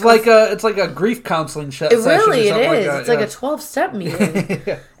 and it's like a grief counseling session. It really or it is. Like it's like a 12-step meeting.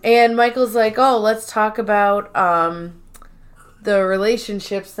 Yeah. And Michael's like, "Oh, let's talk about the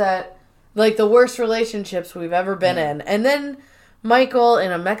relationships that, like, the worst relationships we've ever been in." And then Michael,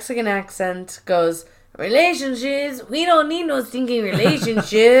 in a Mexican accent, goes, "Relationships? We don't need no stinking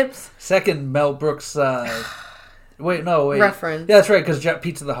relationships." Second Mel Brooks. Wait. Reference. Yeah, that's right. Because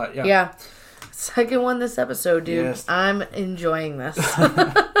Pizza the Hut. Yeah. Yeah. Second one this episode, dude. Yes. I'm enjoying this.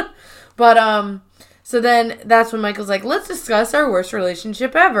 But, so then that's when Michael's like, let's discuss our worst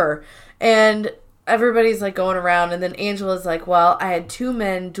relationship ever. And everybody's like going around. And then Angela's like, well, I had 2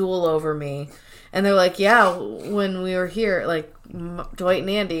 men duel over me. And they're like, yeah, when we were here, like Dwight and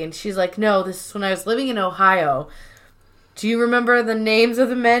Andy. And she's like, no, this is when I was living in Ohio. Do you remember the names of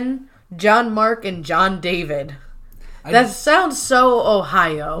the men? John Mark and John David. That sounds so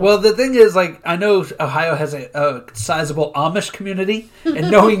Ohio. Well, the thing is, like, I know Ohio has a sizable Amish community,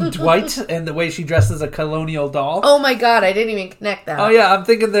 and knowing Dwight and the way she dresses a colonial doll. Oh my god, I didn't even connect that. Oh yeah, I'm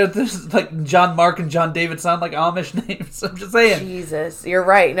thinking there's like John Mark and John David sound like Amish names. I'm just saying. Jesus, you're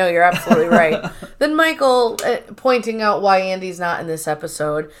right. No, you're absolutely right. Then Michael, pointing out why Andy's not in this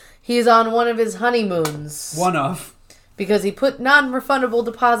episode, he's on one of his honeymoons. One of. Because he put non-refundable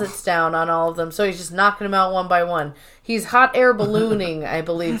deposits down on all of them, so he's just knocking them out one by one. He's hot air ballooning, I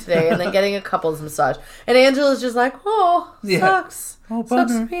believe, today, and then getting a couples massage. And Angela's just like, oh, sucks. Oh,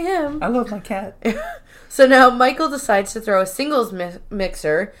 sucks to be him. I love my cat. So now Michael decides to throw a singles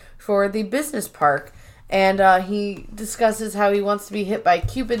mixer for the business park, and he discusses how he wants to be hit by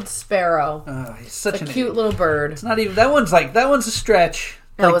Cupid's sparrow. He's such a cute little bird. It's not even that one's a stretch.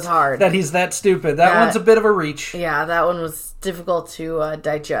 That was hard. That he's that stupid. That one's a bit of a reach. Yeah, that one was difficult to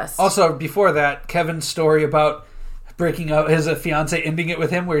digest. Also, before that, Kevin's story about breaking up his fiance, ending it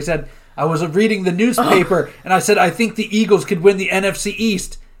with him, where he said, I was reading the newspaper, and I said, I think the Eagles could win the NFC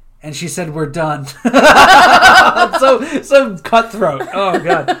East. And she said, we're done. so cutthroat. Oh,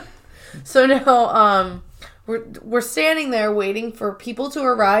 God. So now we're standing there waiting for people to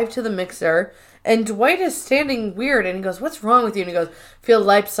arrive to the mixer. And Dwight is standing weird, and he goes, what's wrong with you? And he goes, feel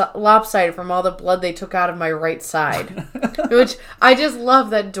lopsided from all the blood they took out of my right side. Which, I just love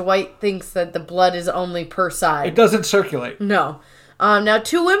that Dwight thinks that the blood is only per side. It doesn't circulate. No. Now,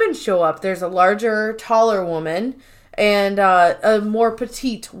 2 women show up. There's a larger, taller woman, and a more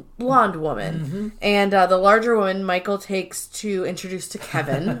petite, blonde woman. Mm-hmm. And the larger woman, Michael takes to introduce to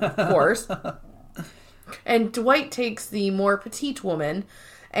Kevin, of course. And Dwight takes the more petite woman,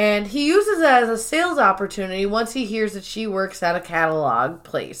 and he uses it as a sales opportunity once he hears that she works at a catalog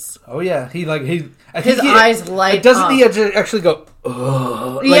place. Oh yeah, his eyes light up. Doesn't he actually go?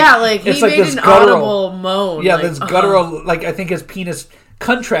 Ugh? Yeah, like he made an audible moan. Yeah, this guttural. Like I think his penis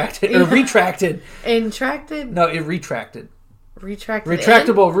contracted or retracted. Intracted? No, it retracted.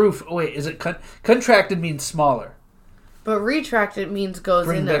 Retractable roof. Oh, wait, is it contracted means smaller? But retracted means goes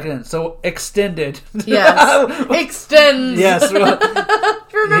Bring in back in. So extended. Yes. Extends. Yes. Well,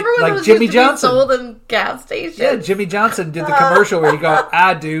 remember when like it was Jimmy used to Johnson be sold in gas stations? Yeah, Jimmy Johnson did the commercial where you go,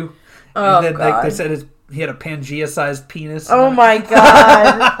 I do. And then God. like they said he had a Pangea-sized penis. Oh my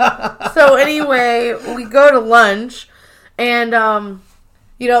God. So anyway, we go to lunch, and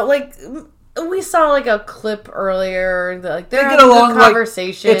like we saw like a clip earlier. Like they're having a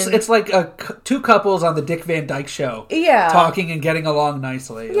conversation. Like, it's like 2 couples on the Dick Van Dyke Show. Yeah, talking and getting along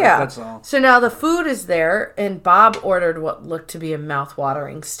nicely. Yeah, that's all. So now the food is there, and Bob ordered what looked to be a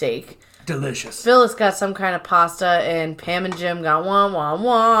mouth-watering steak. Delicious. Phyllis got some kind of pasta, and Pam and Jim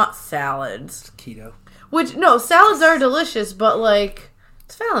got salads. It's keto. Which salads are delicious, but like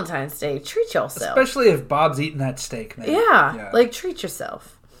it's Valentine's Day. Treat yourself. Especially if Bob's eating that steak, man. Yeah. Like treat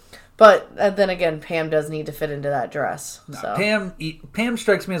yourself. But then again, Pam does need to fit into that dress. No, so. Pam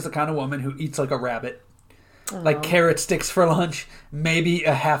strikes me as the kind of woman who eats like a rabbit. like carrot sticks for lunch, maybe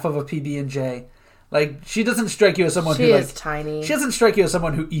a half of a PB&J. Like, she doesn't strike you as someone who, like... She is tiny. She doesn't strike you as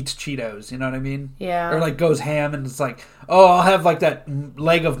someone who eats Cheetos, you know what I mean? Yeah. Or, like, goes ham and it's like, oh, I'll have, like, that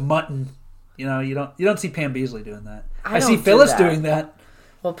leg of mutton. You know, you don't see Pam Beesly doing that. I see Phyllis doing that.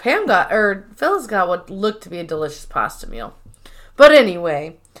 Well, Phyllis got what looked to be a delicious pasta meal. But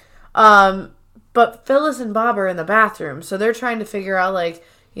anyway, but Phyllis and Bob are in the bathroom, so they're trying to figure out, like,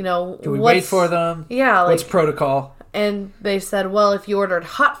 you know... Do we wait for them? Yeah, like... What's protocol? And they said, well, if you ordered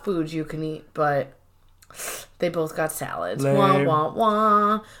hot foods, you can eat, but... They both got salads. Lame. Wah, wah,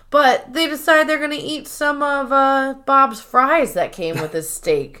 wah. But they decide they're going to eat some of Bob's fries that came with his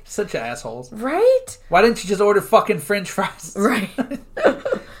steak. Such assholes. Right? Why didn't you just order fucking French fries? Right.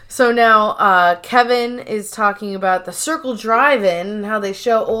 So now Kevin is talking about the Circle Drive-In and how they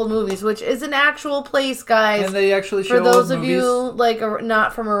show old movies, which is an actual place, guys. And they actually show for those old of movies? you like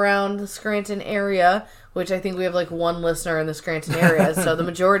not from around the Scranton area, which I think we have like one listener in the Scranton area, so the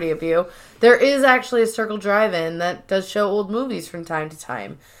majority of you. There is actually a Circle Drive-In that does show old movies from time to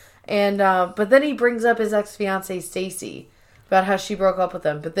time. And but then he brings up his ex-fiancée Stacy about how she broke up with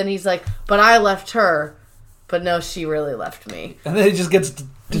him. But then he's like, but I left her. But no, she really left me. And then he just gets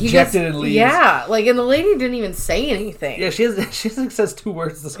dejected and leaves. Yeah, like, and the lady didn't even say anything. Yeah, she says 2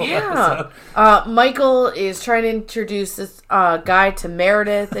 words this whole episode. Michael is trying to introduce this guy to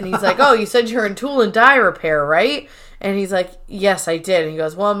Meredith, and he's like, oh, you said you're in tool and die repair, right? And he's like, yes, I did. And he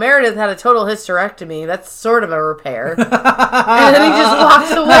goes, well, Meredith had a total hysterectomy. That's sort of a repair. And then he just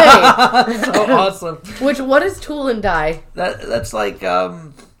walks away. So awesome. What is tool and die? That's like,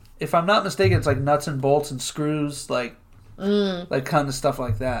 if I'm not mistaken, it's like nuts and bolts and screws, like kind of stuff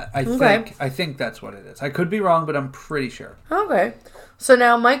like that. I think that's what it is. I could be wrong, but I'm pretty sure. Okay. So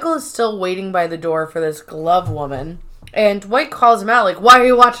now Michael is still waiting by the door for this glove woman. And Dwight calls him out, like, why are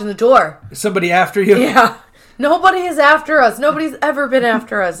you watching the door? Is somebody after you? Yeah. Nobody is after us. Nobody's ever been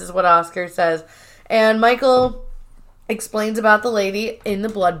after us, is what Oscar says. And Michael explains about the lady in the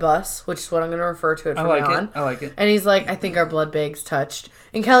blood bus, which is what I'm going to refer to it from now on. I like it. And he's like, I think our blood bags touched.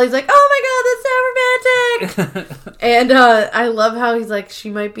 And Kelly's like, oh my God, that's so romantic. And I love how he's like, she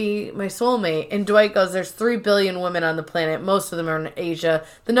might be my soulmate. And Dwight goes, there's 3 billion women on the planet. Most of them are in Asia.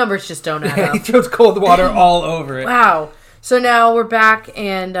 The numbers just don't add up. He throws cold water all over it. Wow. So now we're back,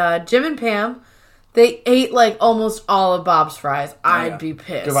 and Jim and Pam, they ate like almost all of Bob's fries. I'd be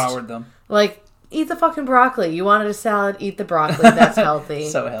pissed. Devoured them. Like, eat the fucking broccoli. You wanted a salad, eat the broccoli. That's healthy.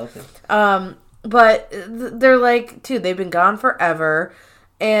 So healthy. But they're like, dude, they've been gone forever.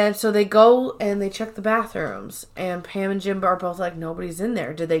 And so they go and they check the bathrooms. And Pam and Jim are both like, nobody's in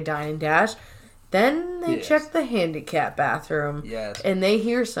there. Did they dine and dash? Then they check the handicap bathroom. Yes. And they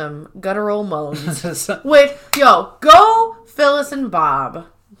hear some guttural moans. Which, go Phyllis and Bob.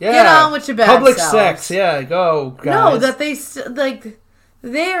 Yeah. Get on with your bad Public selves. sex, yeah, go, guys. No, that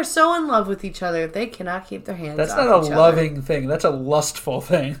they are so in love with each other, they cannot keep their hands off each other. That's not a loving thing. That's a lustful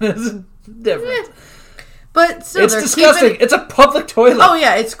thing. It's different. But still, it's disgusting. It's a public toilet. Oh,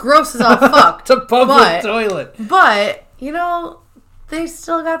 yeah, it's gross as all fuck. It's a public toilet. But, you know, they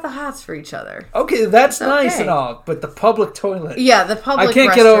still got the hots for each other. Okay, that's nice and all, but the public toilet. Yeah, the public I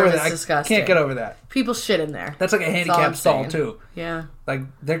can't get over restroom that. is disgusting. I can't get over that. People shit in there. That's like a handicap stall, too. Yeah. Like,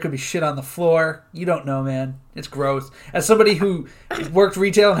 there could be shit on the floor. You don't know, man. It's gross. As somebody who worked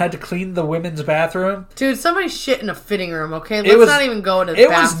retail and had to clean the women's bathroom. Dude, somebody shit in a fitting room, okay? Let's not even go into the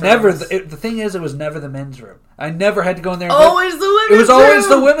bathroom. It was never... The thing is, it was never the men's room. I never had to go in there and always the women's room! It was always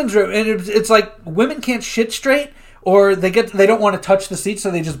the women's room. And it's like, women can't shit straight. Or they don't want to touch the seat,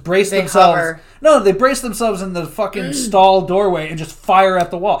 so they just brace themselves. Hover. No, they brace themselves in the fucking stall doorway and just fire at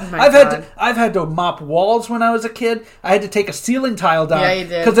the wall. Oh I've had to mop walls when I was a kid. I had to take a ceiling tile down. Yeah, you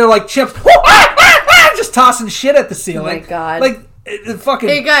did. Because they're like chips, just tossing shit at the ceiling. Oh my God. Like fucking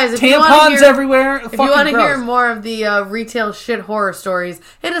hey guys, if tampons everywhere. If you want to hear more of the retail shit horror stories,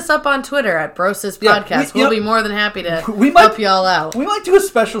 hit us up on Twitter at Brosis Podcast. We'll be more than happy to help you all out. We might do a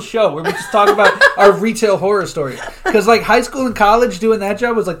special show where we just talk about our retail horror stories. Because like high school and college doing that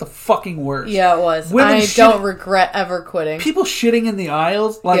job was like the fucking worst. Yeah, it was. I don't regret ever quitting. People shitting in the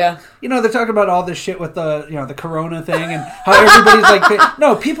aisles. Like, you know, they're talking about all this shit with the, you know, the corona thing and how everybody's like...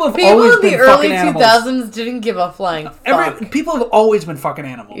 No, people have always been fucking animals. People in the early 2000s didn't give a flying fuck. People have always been fucking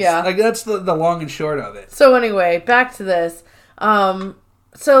animals. Yeah. Like, that's the long and short of it. So anyway, back to this.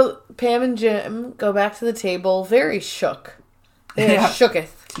 So Pam and Jim go back to the table, very shook. They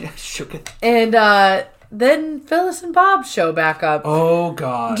shooketh. Yeah, shooketh. And then Phyllis and Bob show back up. Oh,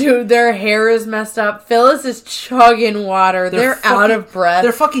 God. Dude, their hair is messed up. Phyllis is chugging water. They're out of breath.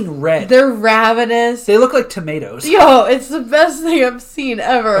 They're fucking red. They're ravenous. They look like tomatoes. Yo, it's the best thing I've seen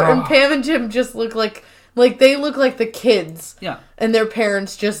ever. Oh. And Pam and Jim just look like Like, they look like the kids. Yeah. And their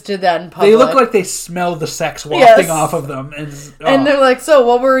parents just did that in public. They look like they smell the sex wafting off of them. And they're like, so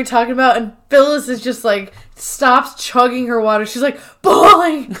what were we talking about? And Phyllis is just like, stops chugging her water. She's like,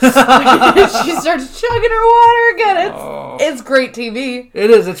 bawling. She starts chugging her water again. It's great TV. It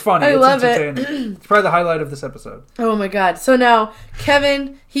is. It's funny. I love it. It's probably the highlight of this episode. Oh my God. So now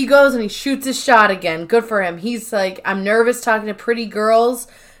Kevin, he goes and he shoots his shot again. Good for him. He's like, I'm nervous talking to pretty girls.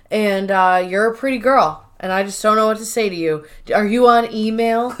 And you're a pretty girl. And I just don't know what to say to you. Are you on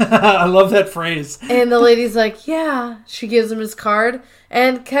email? I love that phrase. And the lady's like, yeah. She gives him his card.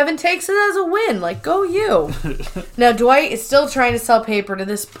 And Kevin takes it as a win. Like, go you. Now, Dwight is still trying to sell paper to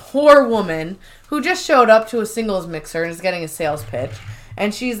this poor woman who just showed up to a singles mixer and is getting a sales pitch.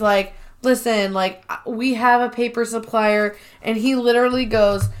 And she's like, listen, like, we have a paper supplier. And he literally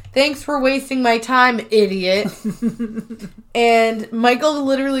goes, thanks for wasting my time, idiot. And Michael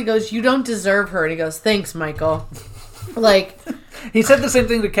literally goes, you don't deserve her. And he goes, thanks, Michael. Like, he said the same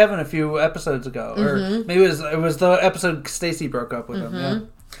thing to Kevin a few episodes ago. Or maybe it was the episode Stacy broke up with him. Yeah.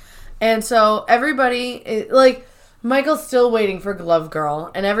 And so everybody, like, Michael's still waiting for Glove Girl.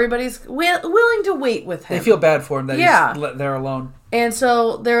 And everybody's willing to wait with him. They feel bad for him that he's there alone. And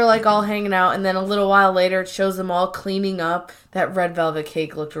so they're like all hanging out, and then a little while later it shows them all cleaning up. That red velvet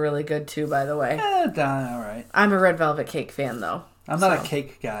cake looked really good too, by the way. All right. I'm a red velvet cake fan, though. I'm not a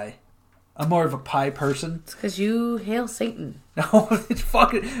cake guy. I'm more of a pie person. It's because you hail Satan. No, it's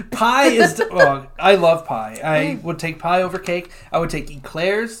fucking... Pie is... I love pie. I would take pie over cake. I would take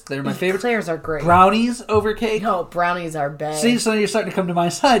eclairs. They're my favorite. Eclairs are great. Brownies over cake. No, brownies are bad. See, so you're starting to come to my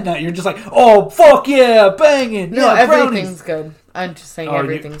side now. You're just like, oh, fuck yeah, banging. No, yeah, everything's good. I'm just saying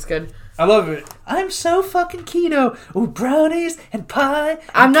everything's good. I love it. I'm so fucking keto. Ooh, brownies and pie and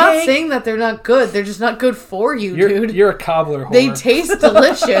I'm not cake. saying that they're not good. They're just not good for you, dude. You're a cobbler whore. They taste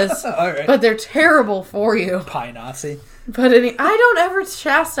delicious, All right. but they're terrible for you. Pie Nazi. But I don't ever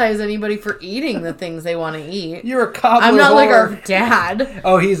chastise anybody for eating the things they want to eat. You're a cobbler I'm not whore. like our dad.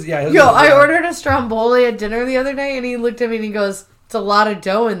 Oh, he's... Yeah. Yo, I ordered a stromboli at dinner the other day, and he looked at me and he goes, it's a lot of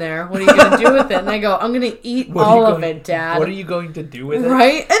dough in there. What are you going to do with it? And I go, I'm going to eat all of it, Dad. What are you going to do with it?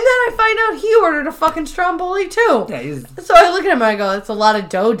 Right? And then I find out he ordered a fucking stromboli, too. Yeah, so I look at him and I go, it's a lot of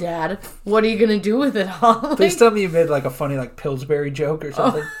dough, Dad. What are you going to do with it all? Like, please tell me you made like a funny like Pillsbury joke or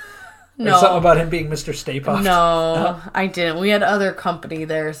something. No. Or something about him being Mr. Stay Puft. No, I didn't. We had other company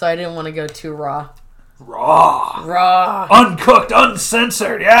there, so I didn't want to go too raw. Raw. Uncooked,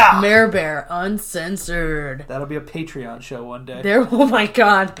 uncensored, yeah. Mare Bear, uncensored. That'll be a Patreon show one day. Oh my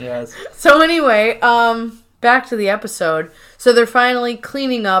God. Yes. So anyway, back to the episode. So they're finally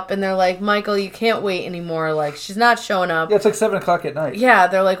cleaning up, and they're like, Michael, you can't wait anymore. Like, she's not showing up. Yeah, it's like 7 o'clock at night. Yeah,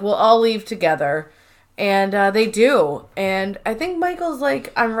 they're like, we'll all leave together. And they do. And I think Michael's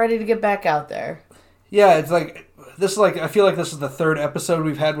like, I'm ready to get back out there. Yeah, it's like... This is like I feel like this is the third episode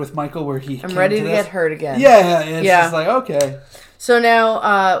we've had with Michael where I'm ready to get hurt again. Yeah, it's just like okay. So now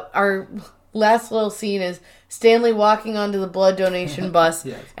our last little scene is Stanley walking onto the blood donation bus,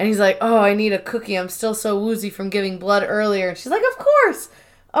 yes. And he's like, "Oh, I need a cookie. I'm still so woozy from giving blood earlier." And she's like, "Of course.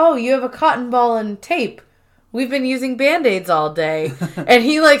 Oh, you have a cotton ball and tape. We've been using Band-Aids all day." And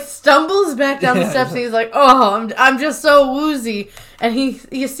he like stumbles back down the steps and he's like, "Oh, I'm just so woozy." And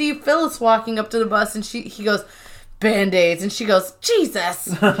you see Phyllis walking up to the bus and he goes, Band-Aids, and she goes,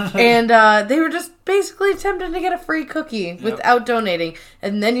 Jesus. And they were just basically attempting to get a free cookie without donating.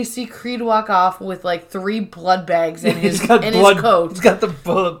 And then you see Creed walk off with like 3 blood bags in his coat. He's got the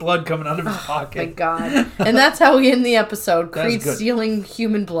blood coming out of his pocket. My God. And that's how we end the episode. Creed stealing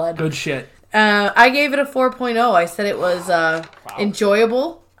human blood. Good shit. I gave it a 4.0. I said it was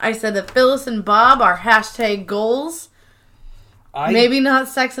enjoyable. I said that Phyllis and Bob are hashtag goals. Maybe not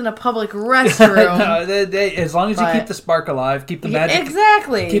sex in a public restroom. No, as long as you keep the spark alive, keep the magic.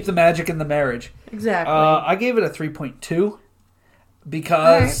 Exactly. Keep the magic in the marriage. Exactly. I gave it a 3.2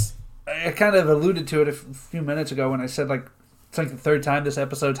 because I kind of alluded to it a few minutes ago when I said like it's like the third time this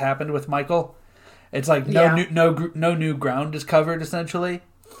episode's happened with Michael. It's like no new ground is covered essentially,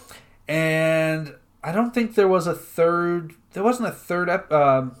 and I don't think there was a third. There wasn't a third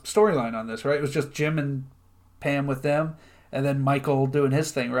storyline on this, right? It was just Jim and Pam with them. And then Michael doing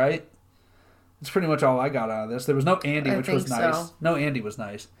his thing, right? That's pretty much all I got out of this. There was no Andy, which was nice. So. No Andy was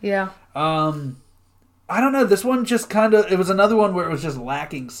nice. Yeah. I don't know. This one just kind of... It was another one where it was just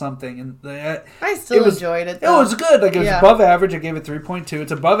lacking something. And I still enjoyed it, though. It was good. Like, it was above average. I gave it 3.2.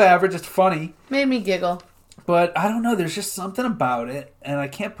 It's above average. It's funny. Made me giggle. But I don't know. There's just something about it. And I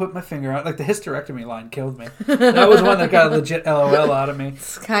can't put my finger out. Like, the hysterectomy line killed me. That was one that got a legit LOL out of me.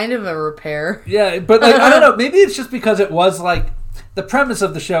 It's kind of a repair. Yeah, but like I don't know. Maybe it's just because it was like... The premise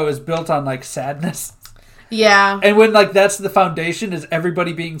of the show is built on, like, sadness. Yeah. And when, like, that's the foundation, is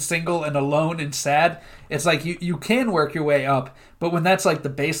everybody being single and alone and sad, it's like you can work your way up, but when that's, like, the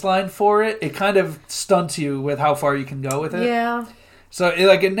baseline for it, it kind of stunts you with how far you can go with it. Yeah. So,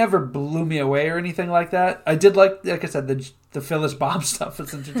 it never blew me away or anything like that. I did like I said, the Phyllis Bob stuff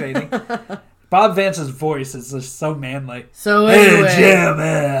was entertaining. Bob Vance's voice is just so manly. So Hey, anyway, Jim,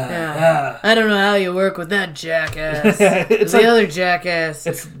 I don't know how you work with that jackass. It's the like- other jackass.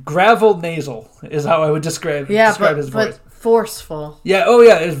 It's gravel nasal is how I would describe his voice. but forceful. Yeah, oh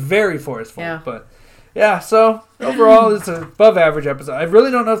yeah, it's very forceful. Yeah. But yeah, so overall it's an above average episode. I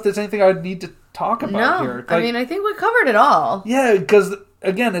really don't know if there's anything I would need to talk about here. I mean, I think we covered it all. Yeah, because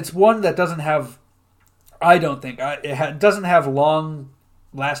again, it's one that doesn't have, I don't think, doesn't have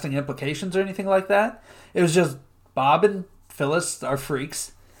long-lasting implications or anything like that. It was just Bob and Phyllis are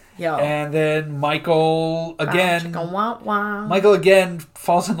freaks. Yo. And then Michael again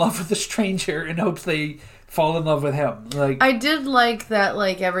falls in love with a stranger and hopes they fall in love with him. Like, I did like that,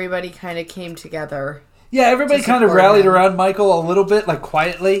 like, everybody kind of came together. yeah, everybody kind of support rallied him. around Michael a little bit, like,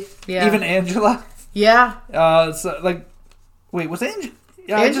 quietly. Yeah. Even Angela. Yeah. So, like, wait, was Angela?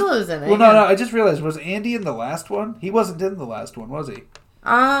 Yeah, Angela was in it. Well, no, I just realized, was Andy in the last one? He wasn't in the last one, was he?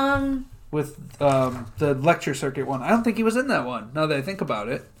 With the lecture circuit one. I don't think he was in that one, now that I think about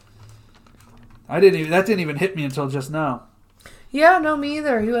it. That didn't even hit me until just now. Yeah, no, me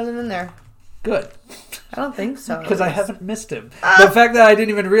either. He wasn't in there. Good. I don't think so. Because I haven't missed him. The fact that I didn't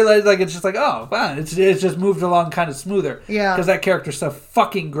even realize, like, it's just like, oh, wow, it's just moved along kind of smoother. Yeah. Because that character's so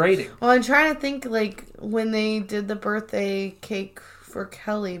fucking grating. Well, I'm trying to think, like, when they did the birthday cake for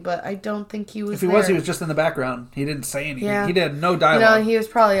Kelly, but I don't think he was If he there. was, he was just in the background. He didn't say anything. Yeah. He did no You dialogue. know, he was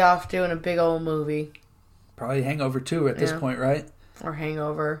probably off doing a big old movie. Probably Hangover 2 at this Yeah. point, right? Or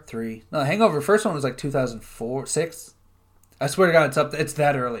Hangover. 3. No, Hangover, first one was like 2004, 6. I swear to God, it's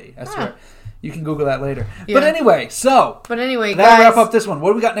that early. I swear. You can Google that later. Yeah. But anyway, Guys, that'll wrap up this one. What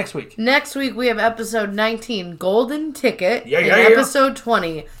do we got next week? Next week we have episode 19, Golden Ticket, Yeah, and yeah. episode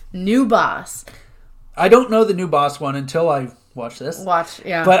 20, New Boss. I don't know the New Boss one until I watch this.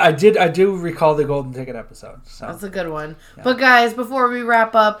 Yeah. But I do recall the Golden Ticket episode. So. That's a good one. Yeah. But guys, before we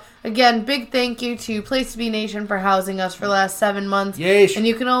wrap up, again, big thank you to Place to Be Nation for housing us for the last 7 months. Yeesh. And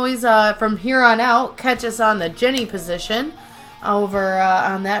you can always, from here on out, catch us on the Jenny position over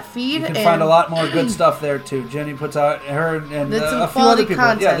on that feed. You can find a lot more good stuff there too. Jenny puts out her and There's some a few other quality people.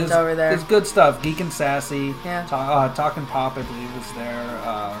 content over there. There's good stuff. Geek and Sassy. Yeah. Talking Pop, I believe, is there.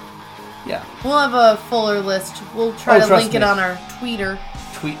 Yeah. We'll have a fuller list. We'll try to trust link me. it on our Twitter.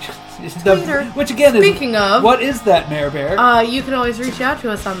 Twitter. Which again Speaking is... of... What is that, Mayor Bear? You can always reach out to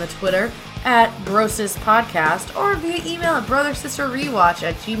us on the Twitter at Grossest Podcast or via email at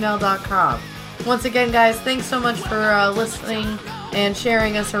brothersisterrewatch@gmail.com. Once again, guys, thanks so much for listening and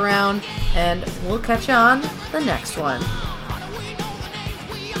sharing us around, and we'll catch you on the next one.